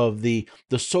examples of the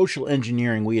social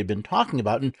engineering we had been talking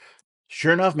about. And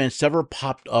sure enough, man, several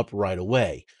popped up right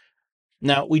away.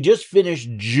 Now, we just finished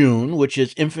June, which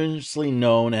is infamously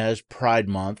known as Pride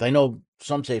Month. I know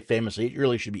some say famously, it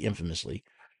really should be infamously.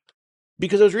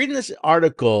 Because I was reading this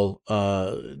article,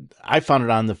 I found it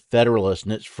on the Federalist,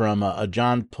 and it's from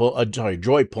Joy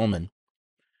Pullman.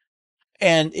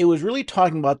 And it was really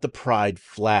talking about the pride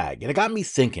flag. And it got me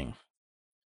thinking.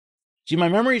 See, my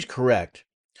memory is correct.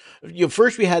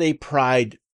 First we had a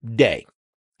Pride Day.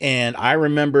 And I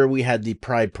remember we had the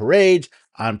Pride parades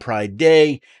on Pride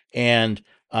Day. And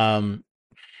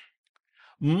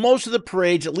most of the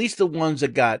parades, at least the ones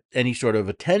that got any sort of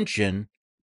attention,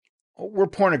 were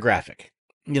pornographic.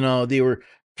 They were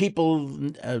people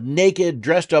naked,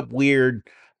 dressed up weird.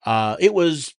 It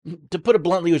was, to put it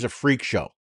bluntly, it was a freak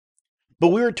show. But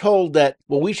we were told that,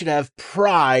 well, we should have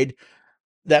pride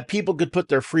that people could put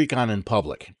their freak on in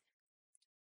public.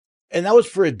 And that was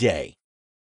for a day.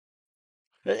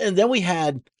 And then we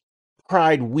had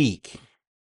Pride Week.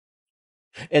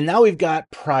 And now we've got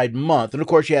Pride Month. And of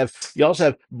course, you also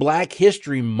have Black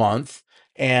History Month.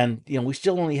 And, we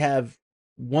still only have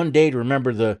one day to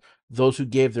remember those who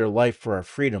gave their life for our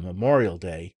freedom, Memorial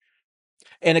Day.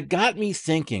 And it got me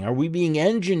thinking, are we being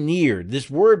engineered? This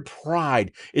word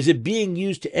pride, is it being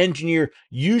used to engineer,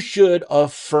 you should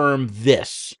affirm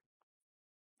this?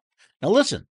 Now,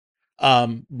 listen,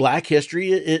 Black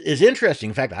history is interesting.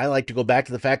 In fact, I like to go back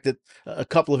to the fact that a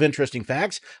couple of interesting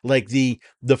facts, like the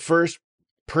first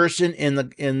person in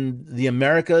the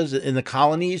Americas, in the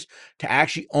colonies, to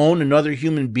actually own another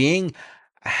human being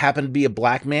happened to be a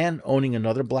black man owning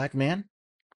another black man.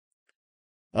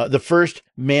 The first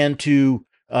man to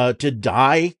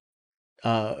die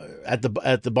at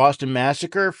the Boston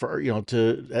Massacre for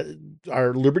to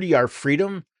our liberty, our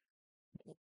freedom,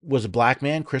 was a black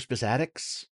man, Crispus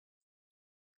Attucks.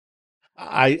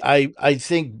 I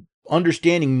think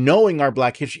knowing our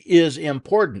Black history is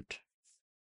important.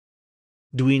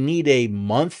 Do we need a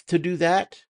month to do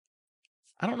that?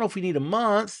 I don't know if we need a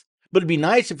month, but it'd be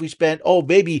nice if we spent,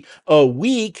 maybe a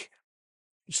week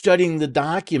studying the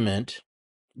document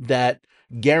that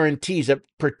guarantees, that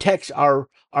protects our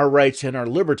rights and our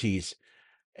liberties.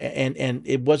 And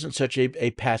it wasn't such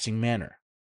a passing manner.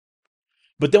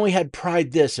 But then we had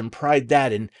pride this and pride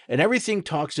that, and everything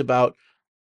talks about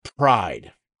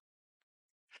pride.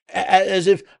 As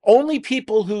if only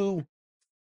people who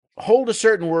hold a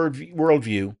certain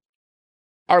worldview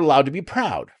are allowed to be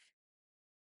proud.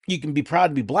 You can be proud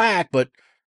to be black, but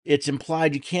it's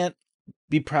implied you can't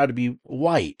be proud to be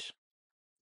white.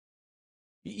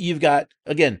 You've got,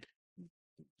 again,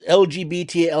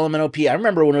 LGBT, LMNOP. I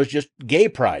remember when it was just gay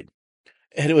pride,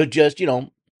 and it was just,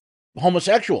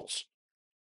 homosexuals.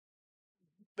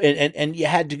 And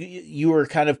you were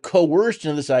kind of coerced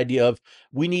into this idea of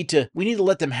we need to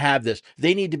let them have this.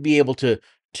 They need to be able to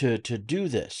do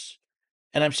this.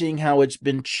 And I'm seeing how it's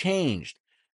been changed.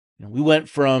 We went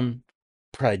from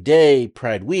Pride Day,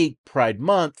 Pride Week, Pride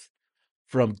Month,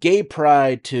 from gay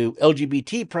pride to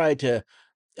LGBT pride to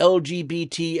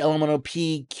LGBT,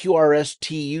 LMNOP,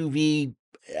 QRST, UV,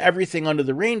 everything under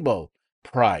the rainbow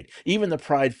pride. Even the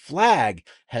pride flag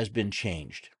has been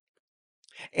changed.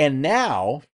 And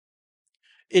now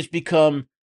it's become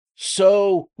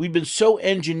we've been so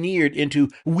engineered into,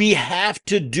 we have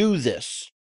to do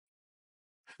this,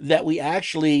 that we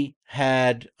actually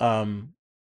had the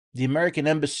American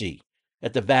Embassy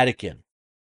at the Vatican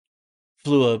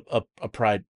flew a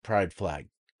pride flag.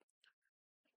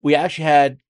 We actually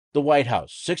had the White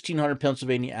House, 1600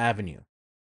 Pennsylvania Avenue,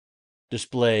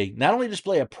 not only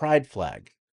display a pride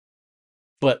flag,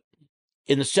 but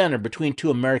in the center between two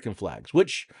American flags,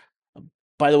 which,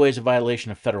 by the way, is a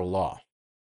violation of federal law.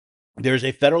 There's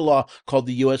a federal law called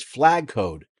the U.S. Flag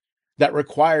Code that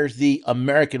requires the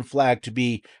American flag to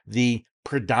be the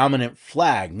predominant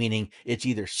flag, meaning it's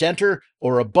either center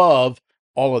or above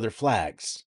all other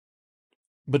flags.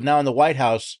 But now in the White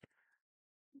House,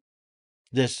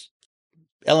 this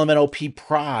LMNOP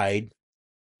pride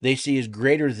they see is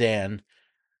greater than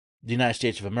the United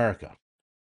States of America.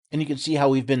 And you can see how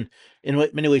we've been, in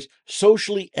many ways,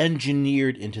 socially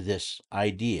engineered into this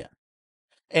idea.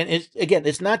 And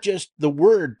it's not just the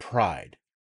word pride.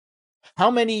 How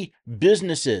many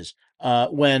businesses,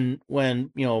 when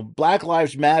Black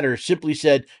Lives Matter simply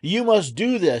said, you must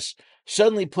do this,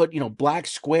 suddenly put, black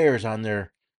squares on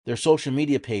their social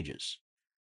media pages?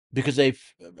 Because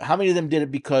how many of them did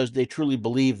it because they truly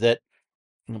believe that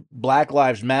Black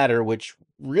Lives Matter, which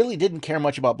really didn't care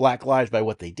much about Black lives by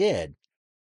what they did,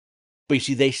 but you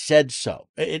see, they said so.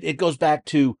 It goes back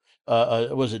to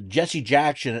was it Jesse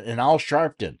Jackson and Al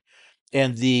Sharpton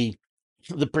and the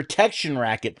protection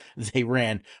racket they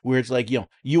ran, where it's like, you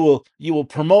will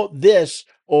promote this,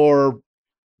 or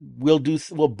we'll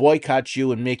boycott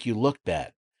you and make you look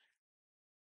bad.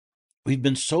 We've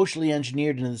been socially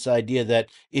engineered into this idea that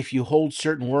if you hold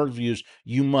certain worldviews,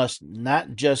 you must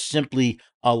not just simply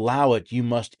allow it, you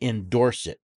must endorse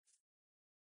it.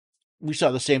 we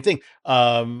saw the same thing.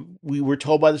 We were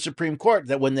told by the Supreme Court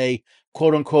that when they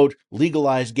quote unquote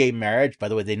legalized gay marriage, by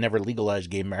the way, they never legalized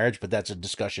gay marriage, but that's a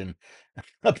discussion.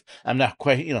 I'm not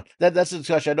quite, that's a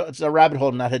discussion. It's a rabbit hole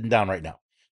I'm not heading down right now.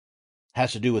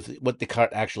 Has to do with what the court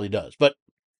actually does. But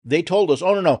they told us,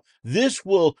 oh, no, this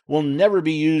will never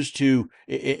be used to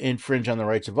infringe on the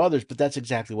rights of others. But that's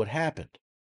exactly what happened.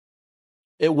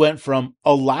 It went from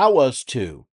allow us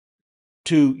to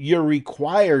you're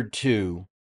required to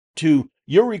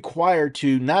you're required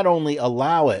to not only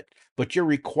allow it, but you're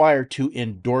required to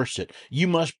endorse it. You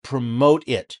must promote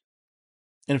it.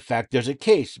 In fact, there's a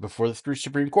case before the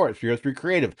Supreme Court, 303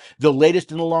 Creative, the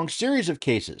latest in a long series of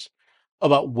cases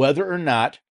about whether or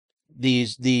not the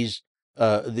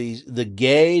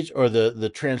gays or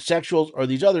the transsexuals or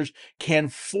these others can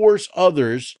force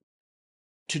others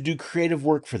to do creative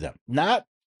work for them, not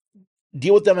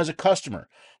deal with them as a customer,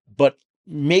 but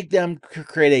make them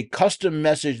create a custom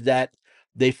message that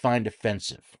they find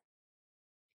offensive.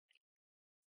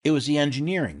 It was the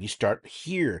engineering. You start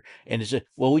here, and it's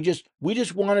well, we just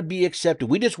want to be accepted.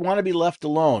 We just want to be left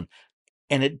alone,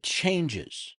 and it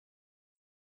changes.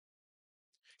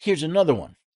 Here's another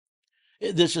one.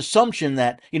 This assumption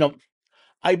that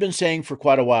I've been saying for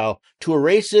quite a while, to a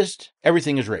racist,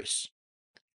 everything is race.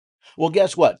 Well,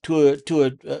 guess what? To a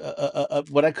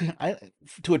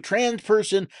trans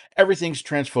person, everything's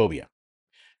transphobia,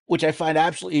 which I find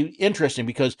absolutely interesting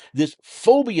because this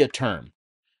phobia term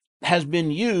has been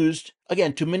used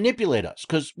again to manipulate us.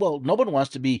 Because no one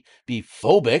wants to be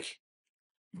phobic.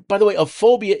 By the way, a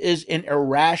phobia is an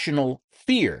irrational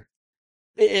fear.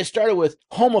 It started with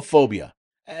homophobia,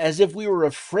 as if we were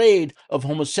afraid of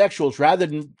homosexuals rather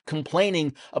than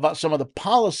complaining about some of the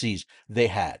policies they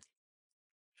had.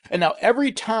 And now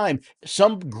every time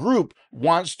some group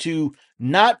wants to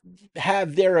not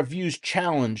have their views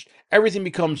challenged, everything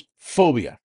becomes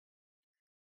phobia.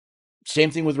 Same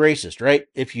thing with racist, right?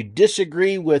 If you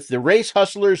disagree with the race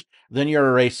hustlers, then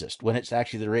you're a racist, when it's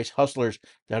actually the race hustlers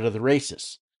that are the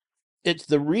racists. It's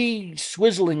the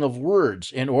re-swizzling of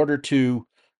words in order to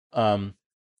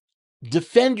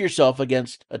defend yourself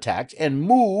against attacks and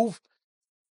move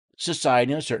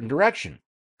society in a certain direction.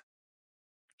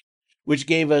 Which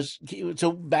gave us,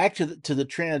 so back to the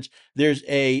trans, there's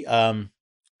a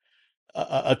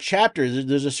chapter,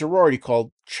 there's a sorority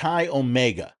called Chi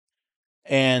Omega.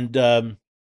 And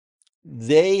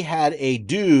they had a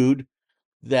dude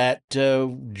that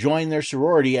joined their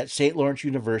sorority at St. Lawrence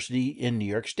University in New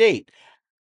York State.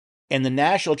 And the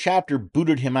national chapter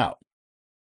booted him out.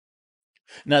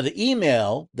 Now, the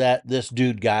email that this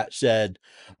dude got said,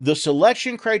 the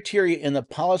selection criteria in the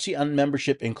policy on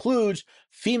membership includes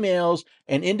females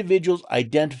and individuals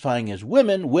identifying as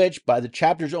women, which, by the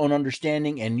chapter's own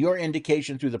understanding and your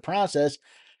indication through the process,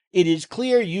 it is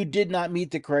clear you did not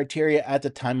meet the criteria at the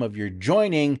time of your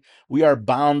joining. We are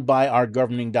bound by our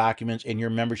governing documents and your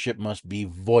membership must be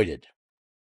voided.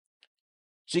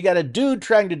 So you got a dude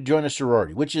trying to join a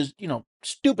sorority, which is,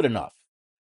 stupid enough.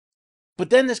 But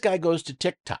then this guy goes to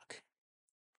TikTok.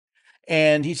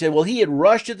 And he said, well, he had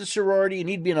rushed at the sorority and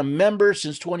he'd been a member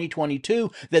since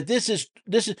 2022, that this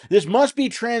must be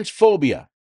transphobia.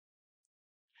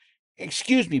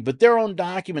 Excuse me, but their own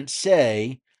documents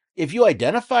say if you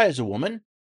identify as a woman,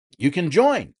 you can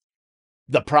join.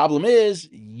 The problem is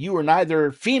you were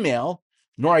neither female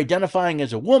nor identifying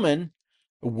as a woman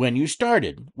when you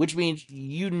started, which means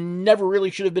you never really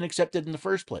should have been accepted in the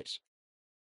first place.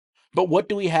 But what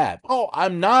do we have? Oh,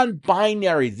 I'm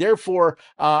non-binary, therefore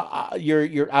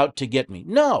you're out to get me.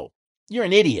 No, you're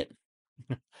an idiot.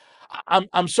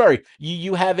 I'm sorry.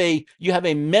 You have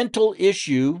a mental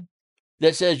issue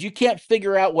that says you can't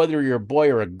figure out whether you're a boy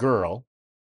or a girl.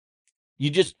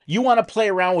 You want to play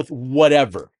around with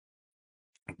whatever.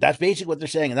 That's basically what they're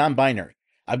saying. Non-binary.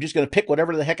 I'm just going to pick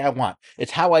whatever the heck I want.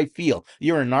 It's how I feel.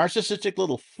 You're a narcissistic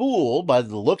little fool by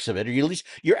the looks of it, or at least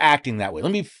you're acting that way.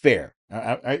 Let me be fair.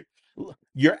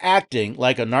 You're acting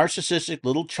like a narcissistic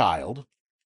little child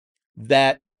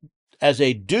that, as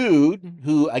a dude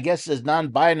who I guess is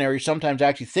non-binary, sometimes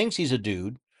actually thinks he's a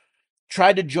dude,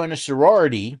 tried to join a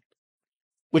sorority,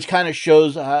 which kind of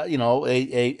shows,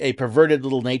 a perverted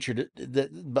little nature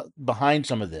behind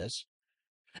some of this.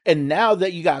 And now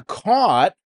that you got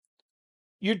caught,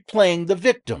 you're playing the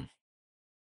victim.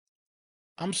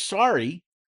 I'm sorry,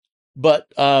 but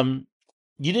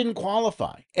you didn't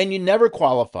qualify, and you never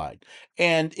qualified.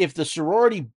 And if the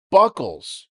sorority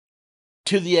buckles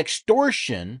to the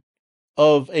extortion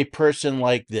of a person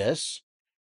like this,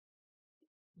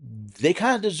 they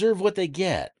kind of deserve what they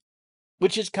get,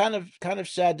 which is kind of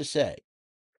sad to say.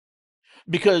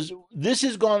 because this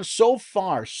has gone so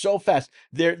far, so fast.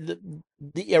 The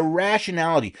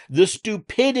irrationality, the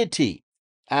stupidity,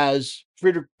 as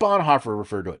Friedrich Bonhoeffer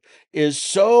referred to it, is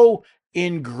so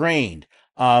ingrained.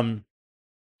 I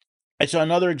saw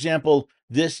another example.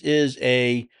 This is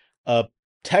a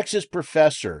Texas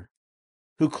professor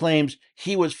who claims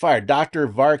he was fired, Dr.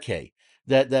 Varkey,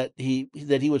 that he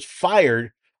was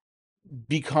fired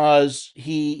because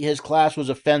his class was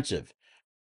offensive.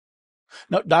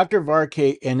 Now, Dr.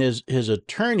 Varkey and his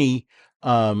attorney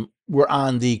were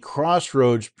on the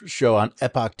Crossroads show on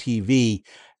Epoch TV,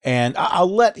 and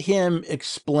I'll let him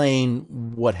explain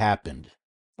what happened.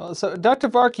 So, Dr.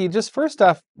 Varkey, just first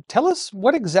off, tell us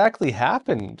what exactly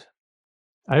happened.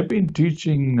 I've been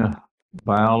teaching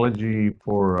biology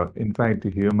for, in fact,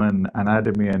 human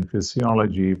anatomy and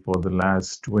physiology for the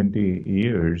last 20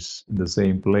 years in the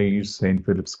same place, St.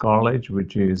 Philip's College,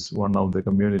 which is one of the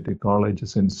community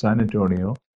colleges in San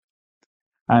Antonio.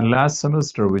 And last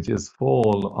semester, which is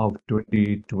fall of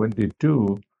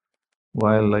 2022,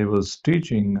 while I was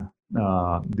teaching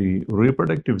the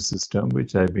reproductive system,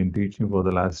 which I've been teaching for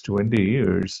the last 20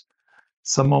 years,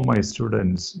 some of my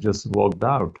students just walked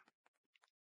out.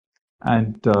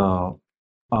 And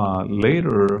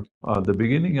later, the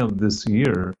beginning of this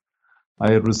year,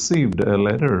 I received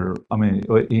an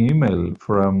email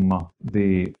from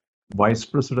the Vice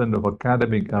President of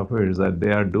Academic Affairs that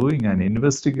they are doing an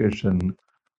investigation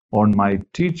on my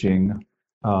teaching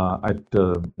at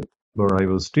where I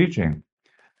was teaching.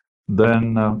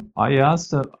 Then I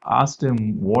asked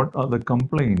him what are the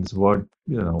complaints, what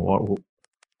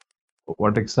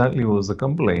exactly was the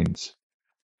complaints.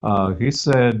 He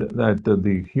said that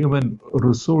the human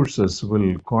resources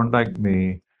will contact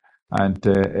me and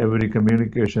every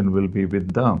communication will be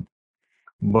with them.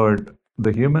 But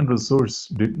the human resource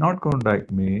did not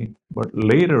contact me. But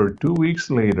later, 2 weeks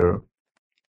later,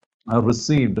 I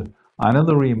received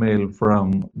another email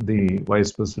from the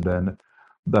vice president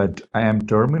that I am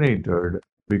terminated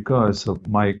because of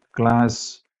my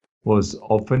class was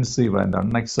offensive and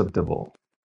unacceptable.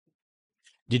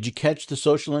 Did you catch the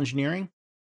social engineering?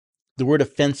 The word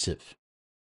offensive.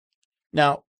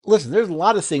 Now, listen, there's a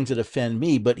lot of things that offend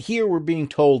me, but here we're being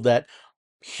told that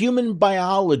human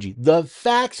biology, the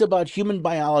facts about human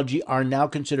biology are now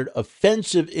considered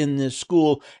offensive in this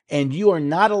school, and you are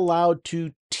not allowed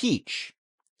to teach.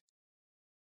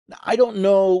 Now, I don't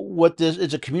know what this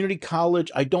is, a community college.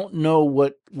 I don't know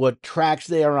what tracks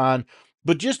they are on,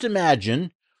 but just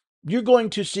imagine you're going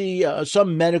to see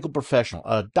some medical professional,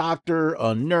 a doctor,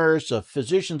 a nurse, a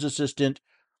physician's assistant,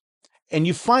 and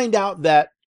you find out that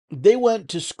they went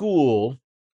to school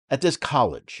at this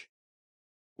college.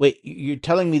 Wait, you're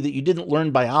telling me that you didn't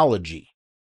learn biology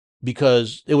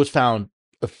because it was found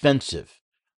offensive.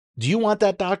 Do you want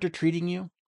that doctor treating you?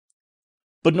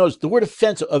 But notice the word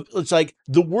offensive, it's like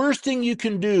the worst thing you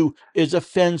can do is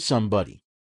offend somebody.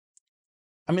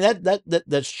 I mean,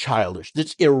 that's childish.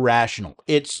 That's irrational.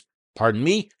 It's, pardon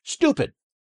me, stupid.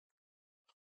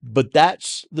 But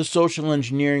that's the social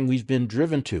engineering we've been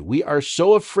driven to. We are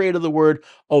so afraid of the word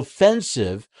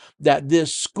offensive that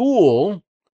this school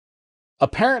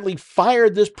apparently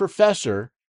fired this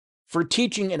professor for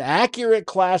teaching an accurate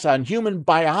class on human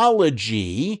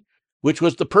biology, which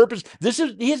was the purpose.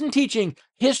 He isn't teaching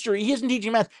history, he isn't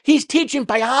teaching math, he's teaching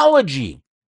biology.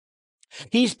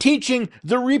 He's teaching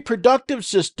the reproductive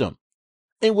system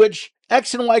in which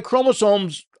X and Y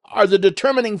chromosomes are the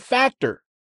determining factor.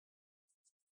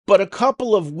 But a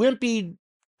couple of wimpy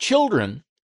children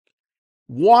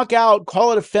walk out,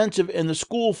 call it offensive, and the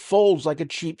school folds like a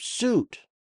cheap suit.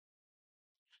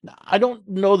 Now, I don't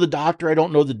know the doctor, I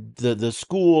don't know the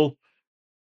school,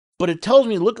 but it tells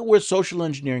me, look at where social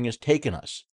engineering has taken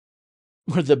us.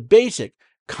 Where the basic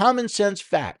common sense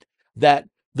fact that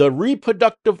the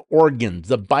reproductive organs,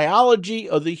 the biology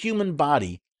of the human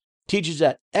body, teaches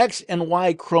that X and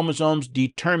Y chromosomes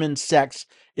determine sex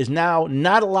is now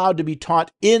not allowed to be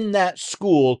taught in that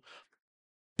school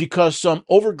because some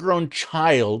overgrown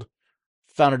child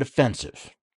found it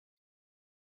offensive.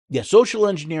 Yeah, social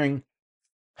engineering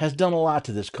has done a lot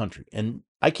to this country, and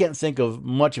I can't think of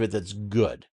much of it that's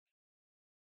good.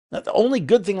 Now, the only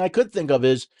good thing I could think of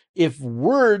is if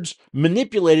words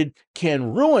manipulated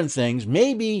can ruin things,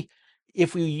 maybe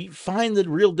if we find the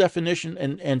real definition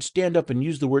and stand up and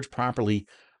use the words properly,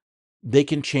 they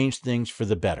can change things for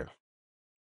the better.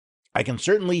 I can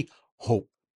certainly hope.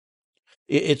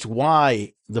 It's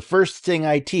why the first thing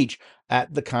I teach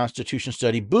at the Constitution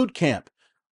Study Boot Camp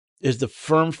is the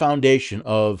firm foundation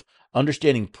of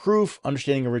understanding proof,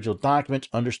 understanding original documents,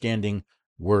 understanding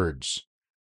words.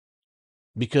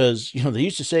 Because, they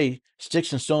used to say,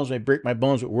 sticks and stones may break my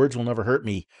bones, but words will never hurt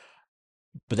me.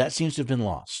 but that seems to have been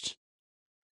lost.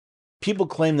 People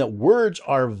claim that words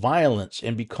are violence,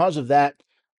 and because of that,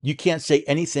 you can't say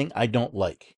anything I don't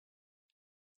like.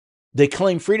 They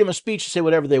claim freedom of speech to say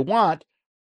whatever they want,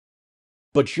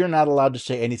 but you're not allowed to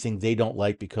say anything they don't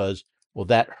like because, well,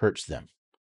 that hurts them.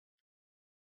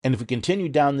 And if we continue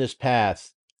down this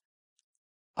path,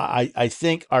 I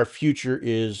think our future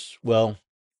is, well,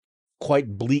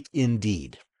 quite bleak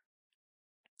indeed.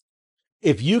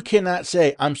 If you cannot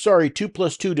say, I'm sorry, 2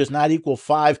 + 2 does not equal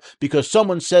 5 because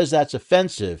someone says that's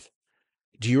offensive,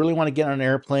 do you really want to get on an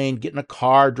airplane, get in a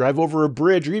car, drive over a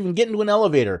bridge, or even get into an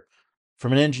elevator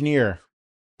from an engineer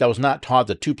that was not taught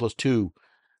that 2 + 2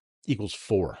 equals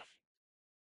 4?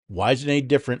 Why is it any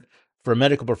different for a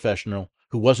medical professional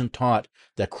who wasn't taught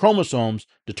that chromosomes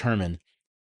determine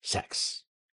sex?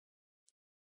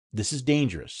 This is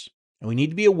dangerous, and we need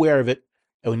to be aware of it,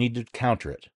 and we need to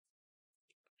counter it.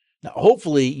 Now,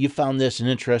 hopefully you found this an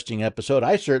interesting episode.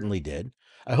 I certainly did.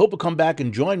 I hope you'll come back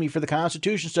and join me for the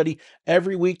Constitution Study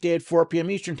every weekday at 4 p.m.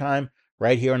 Eastern Time,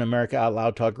 right here on America Out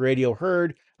Loud Talk Radio,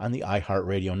 heard on the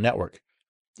iHeartRadio network.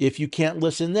 If you can't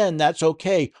listen then, that's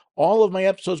okay. All of my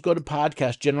episodes go to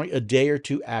podcast generally a day or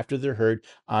two after they're heard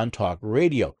on talk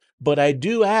radio. But I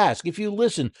do ask, if you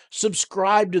listen,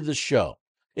 subscribe to the show.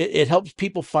 It helps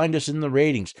people find us in the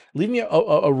ratings. Leave me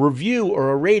a review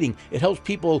or a rating. It helps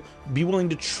people be willing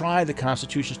to try the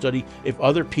Constitution Study if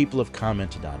other people have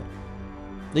commented on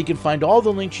it. You can find all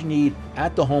the links you need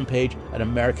at the homepage at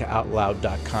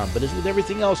americaoutloud.com. But as with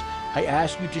everything else, I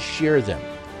ask you to share them.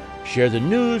 Share the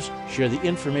news, share the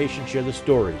information, share the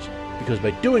stories, because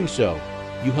by doing so,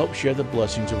 you help share the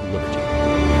blessings of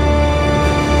liberty.